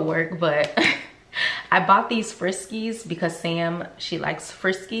ready for work, but I bought these Friskies because Sam, she likes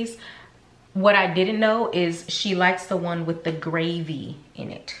Friskies. What I didn't know is she likes the one with the gravy in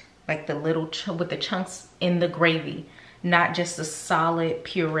it, like the little with the chunks in the gravy, not just a solid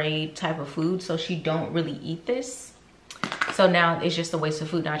pureed type of food. So she don't really eat this. So now it's just a waste of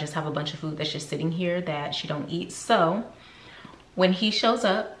food. Now I just have a bunch of food that's just sitting here that she don't eat. So when he shows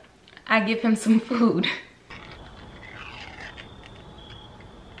up, I give him some food.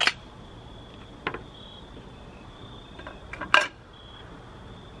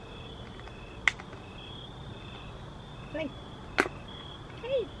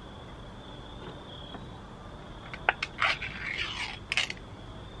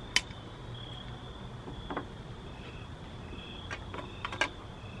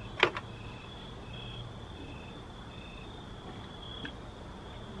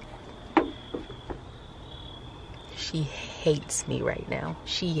 She hates me right now.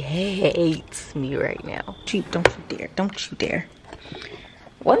 She hates me right now. Don't you dare. Don't you dare.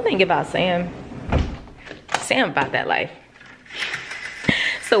 One thing about Sam about that life.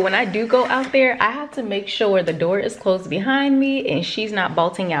 So when I do go out there, I have to make sure the door is closed behind me and she's not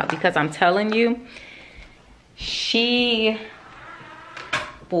bolting out, because I'm telling you, she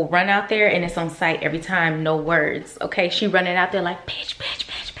will run out there and it's on sight every time, no words. Okay, she running out there like bitch, bitch,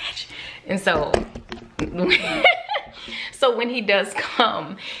 bitch, bitch. And so so when he does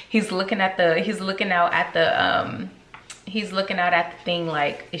come, he's looking out at the thing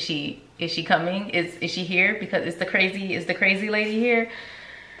like, is she coming? Is she here? Because is the crazy lady here?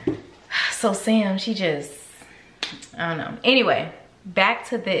 So Sam, she just, I don't know. Anyway, back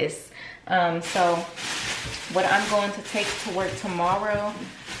to this. So what I'm going to take to work tomorrow,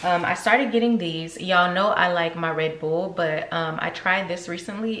 I started getting these. Y'all know I like my Red Bull, but I tried this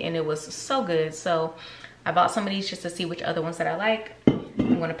recently and it was so good. So I bought some of these just to see which other ones that I like.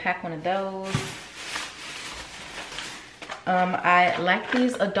 I'm gonna pack one of those. I like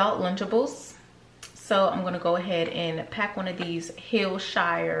these adult Lunchables, so I'm gonna go ahead and pack one of these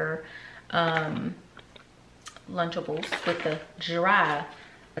Hillshire Lunchables with the dry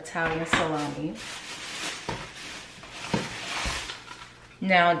Italian salami.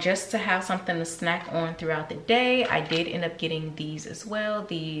 Now, just to have something to snack on throughout the day, I did end up getting these as well.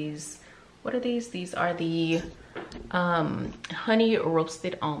 These, what are these? These are the honey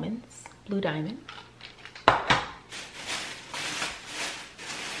roasted almonds. Blue Diamond.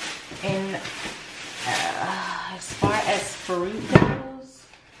 And as far as fruit goes,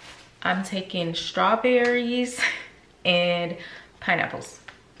 I'm taking strawberries and pineapples.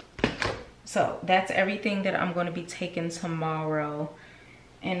 So that's everything that I'm going to be taking tomorrow.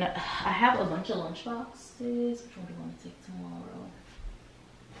 And I have a bunch of lunch boxes. Which one do I want to take tomorrow?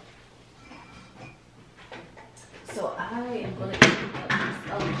 So I am going to,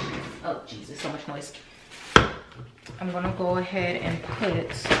 oh Jesus, so much noise. I'm going to go ahead and put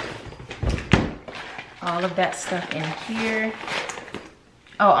all of that stuff in here.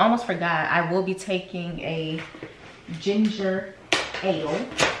 Oh, I almost forgot. I will be taking a ginger ale.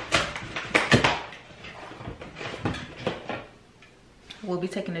 We'll be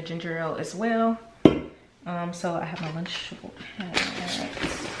taking a ginger ale as well. So I have my lunchable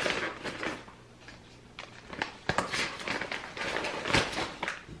packs.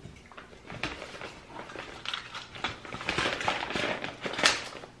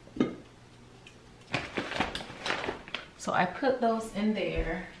 So I put those in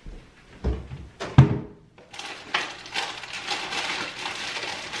there.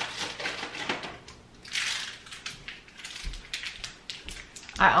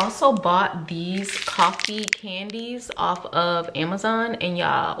 I also bought these coffee candies off of Amazon, and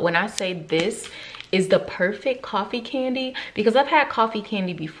y'all, when I say this is the perfect coffee candy, because I've had coffee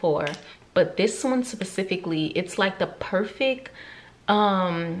candy before, but this one specifically, it's like the perfect,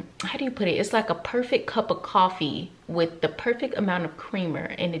 how do you put it? It's like a perfect cup of coffee with the perfect amount of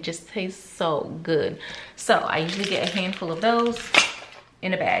creamer, and it just tastes so good. So I usually get a handful of those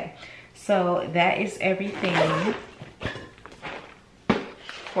in a bag. So that is everything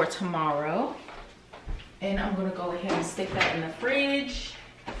for tomorrow. And I'm gonna go ahead and stick that in the fridge.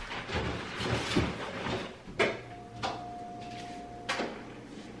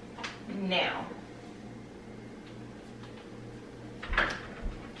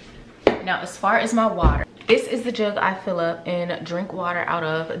 Now, as far as my water, this is the jug I fill up and drink water out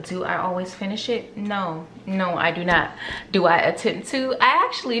of. Do I always finish it? No, I do not. Do I attempt to? I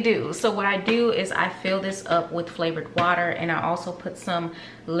actually do. So what I do is I fill this up with flavored water, and I also put some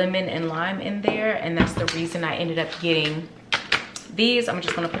lemon and lime in there, and that's the reason I ended up getting these. I'm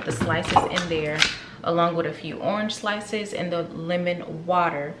just gonna put the slices in there along with a few orange slices and the lemon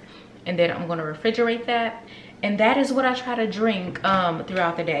water, and then I'm gonna refrigerate that. And that is what I try to drink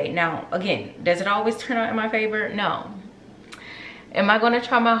throughout the day. Now, again, does it always turn out in my favor? No. Am I gonna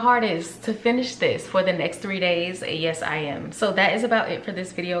try my hardest to finish this for the next 3 days? Yes, I am. So that is about it for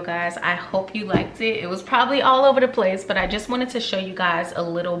this video, guys. I hope you liked it. It was probably all over the place, but I just wanted to show you guys a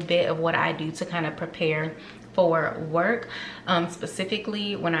little bit of what I do to kind of prepare for work.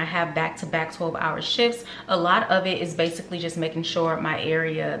 Specifically when I have back-to-back 12-hour shifts, a lot of it is basically just making sure my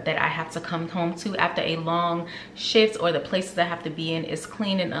area that I have to come home to after a long shift, or the places I have to be in, is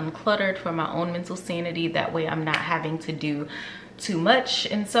clean and uncluttered for my own mental sanity. That way I'm not having to do too much.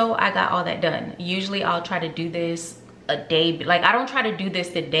 And so I got all that done. Usually I'll try to do this a day, like I don't try to do this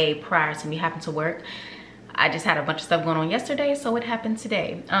the day prior to me having to work. I just had a bunch of stuff going on yesterday, so it happened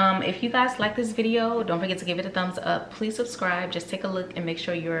today. If you guys like this video, don't forget to give it a thumbs up. Please subscribe. Just take a look and make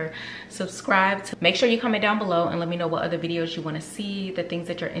sure you're subscribed. Make sure you comment down below and let me know what other videos you want to see, the things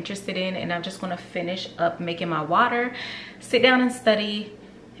that you're interested in. And I'm just going to finish up making my water, sit down and study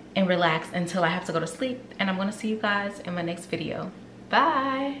and relax until I have to go to sleep. And I'm going to see you guys in my next video.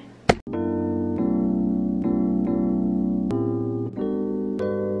 Bye.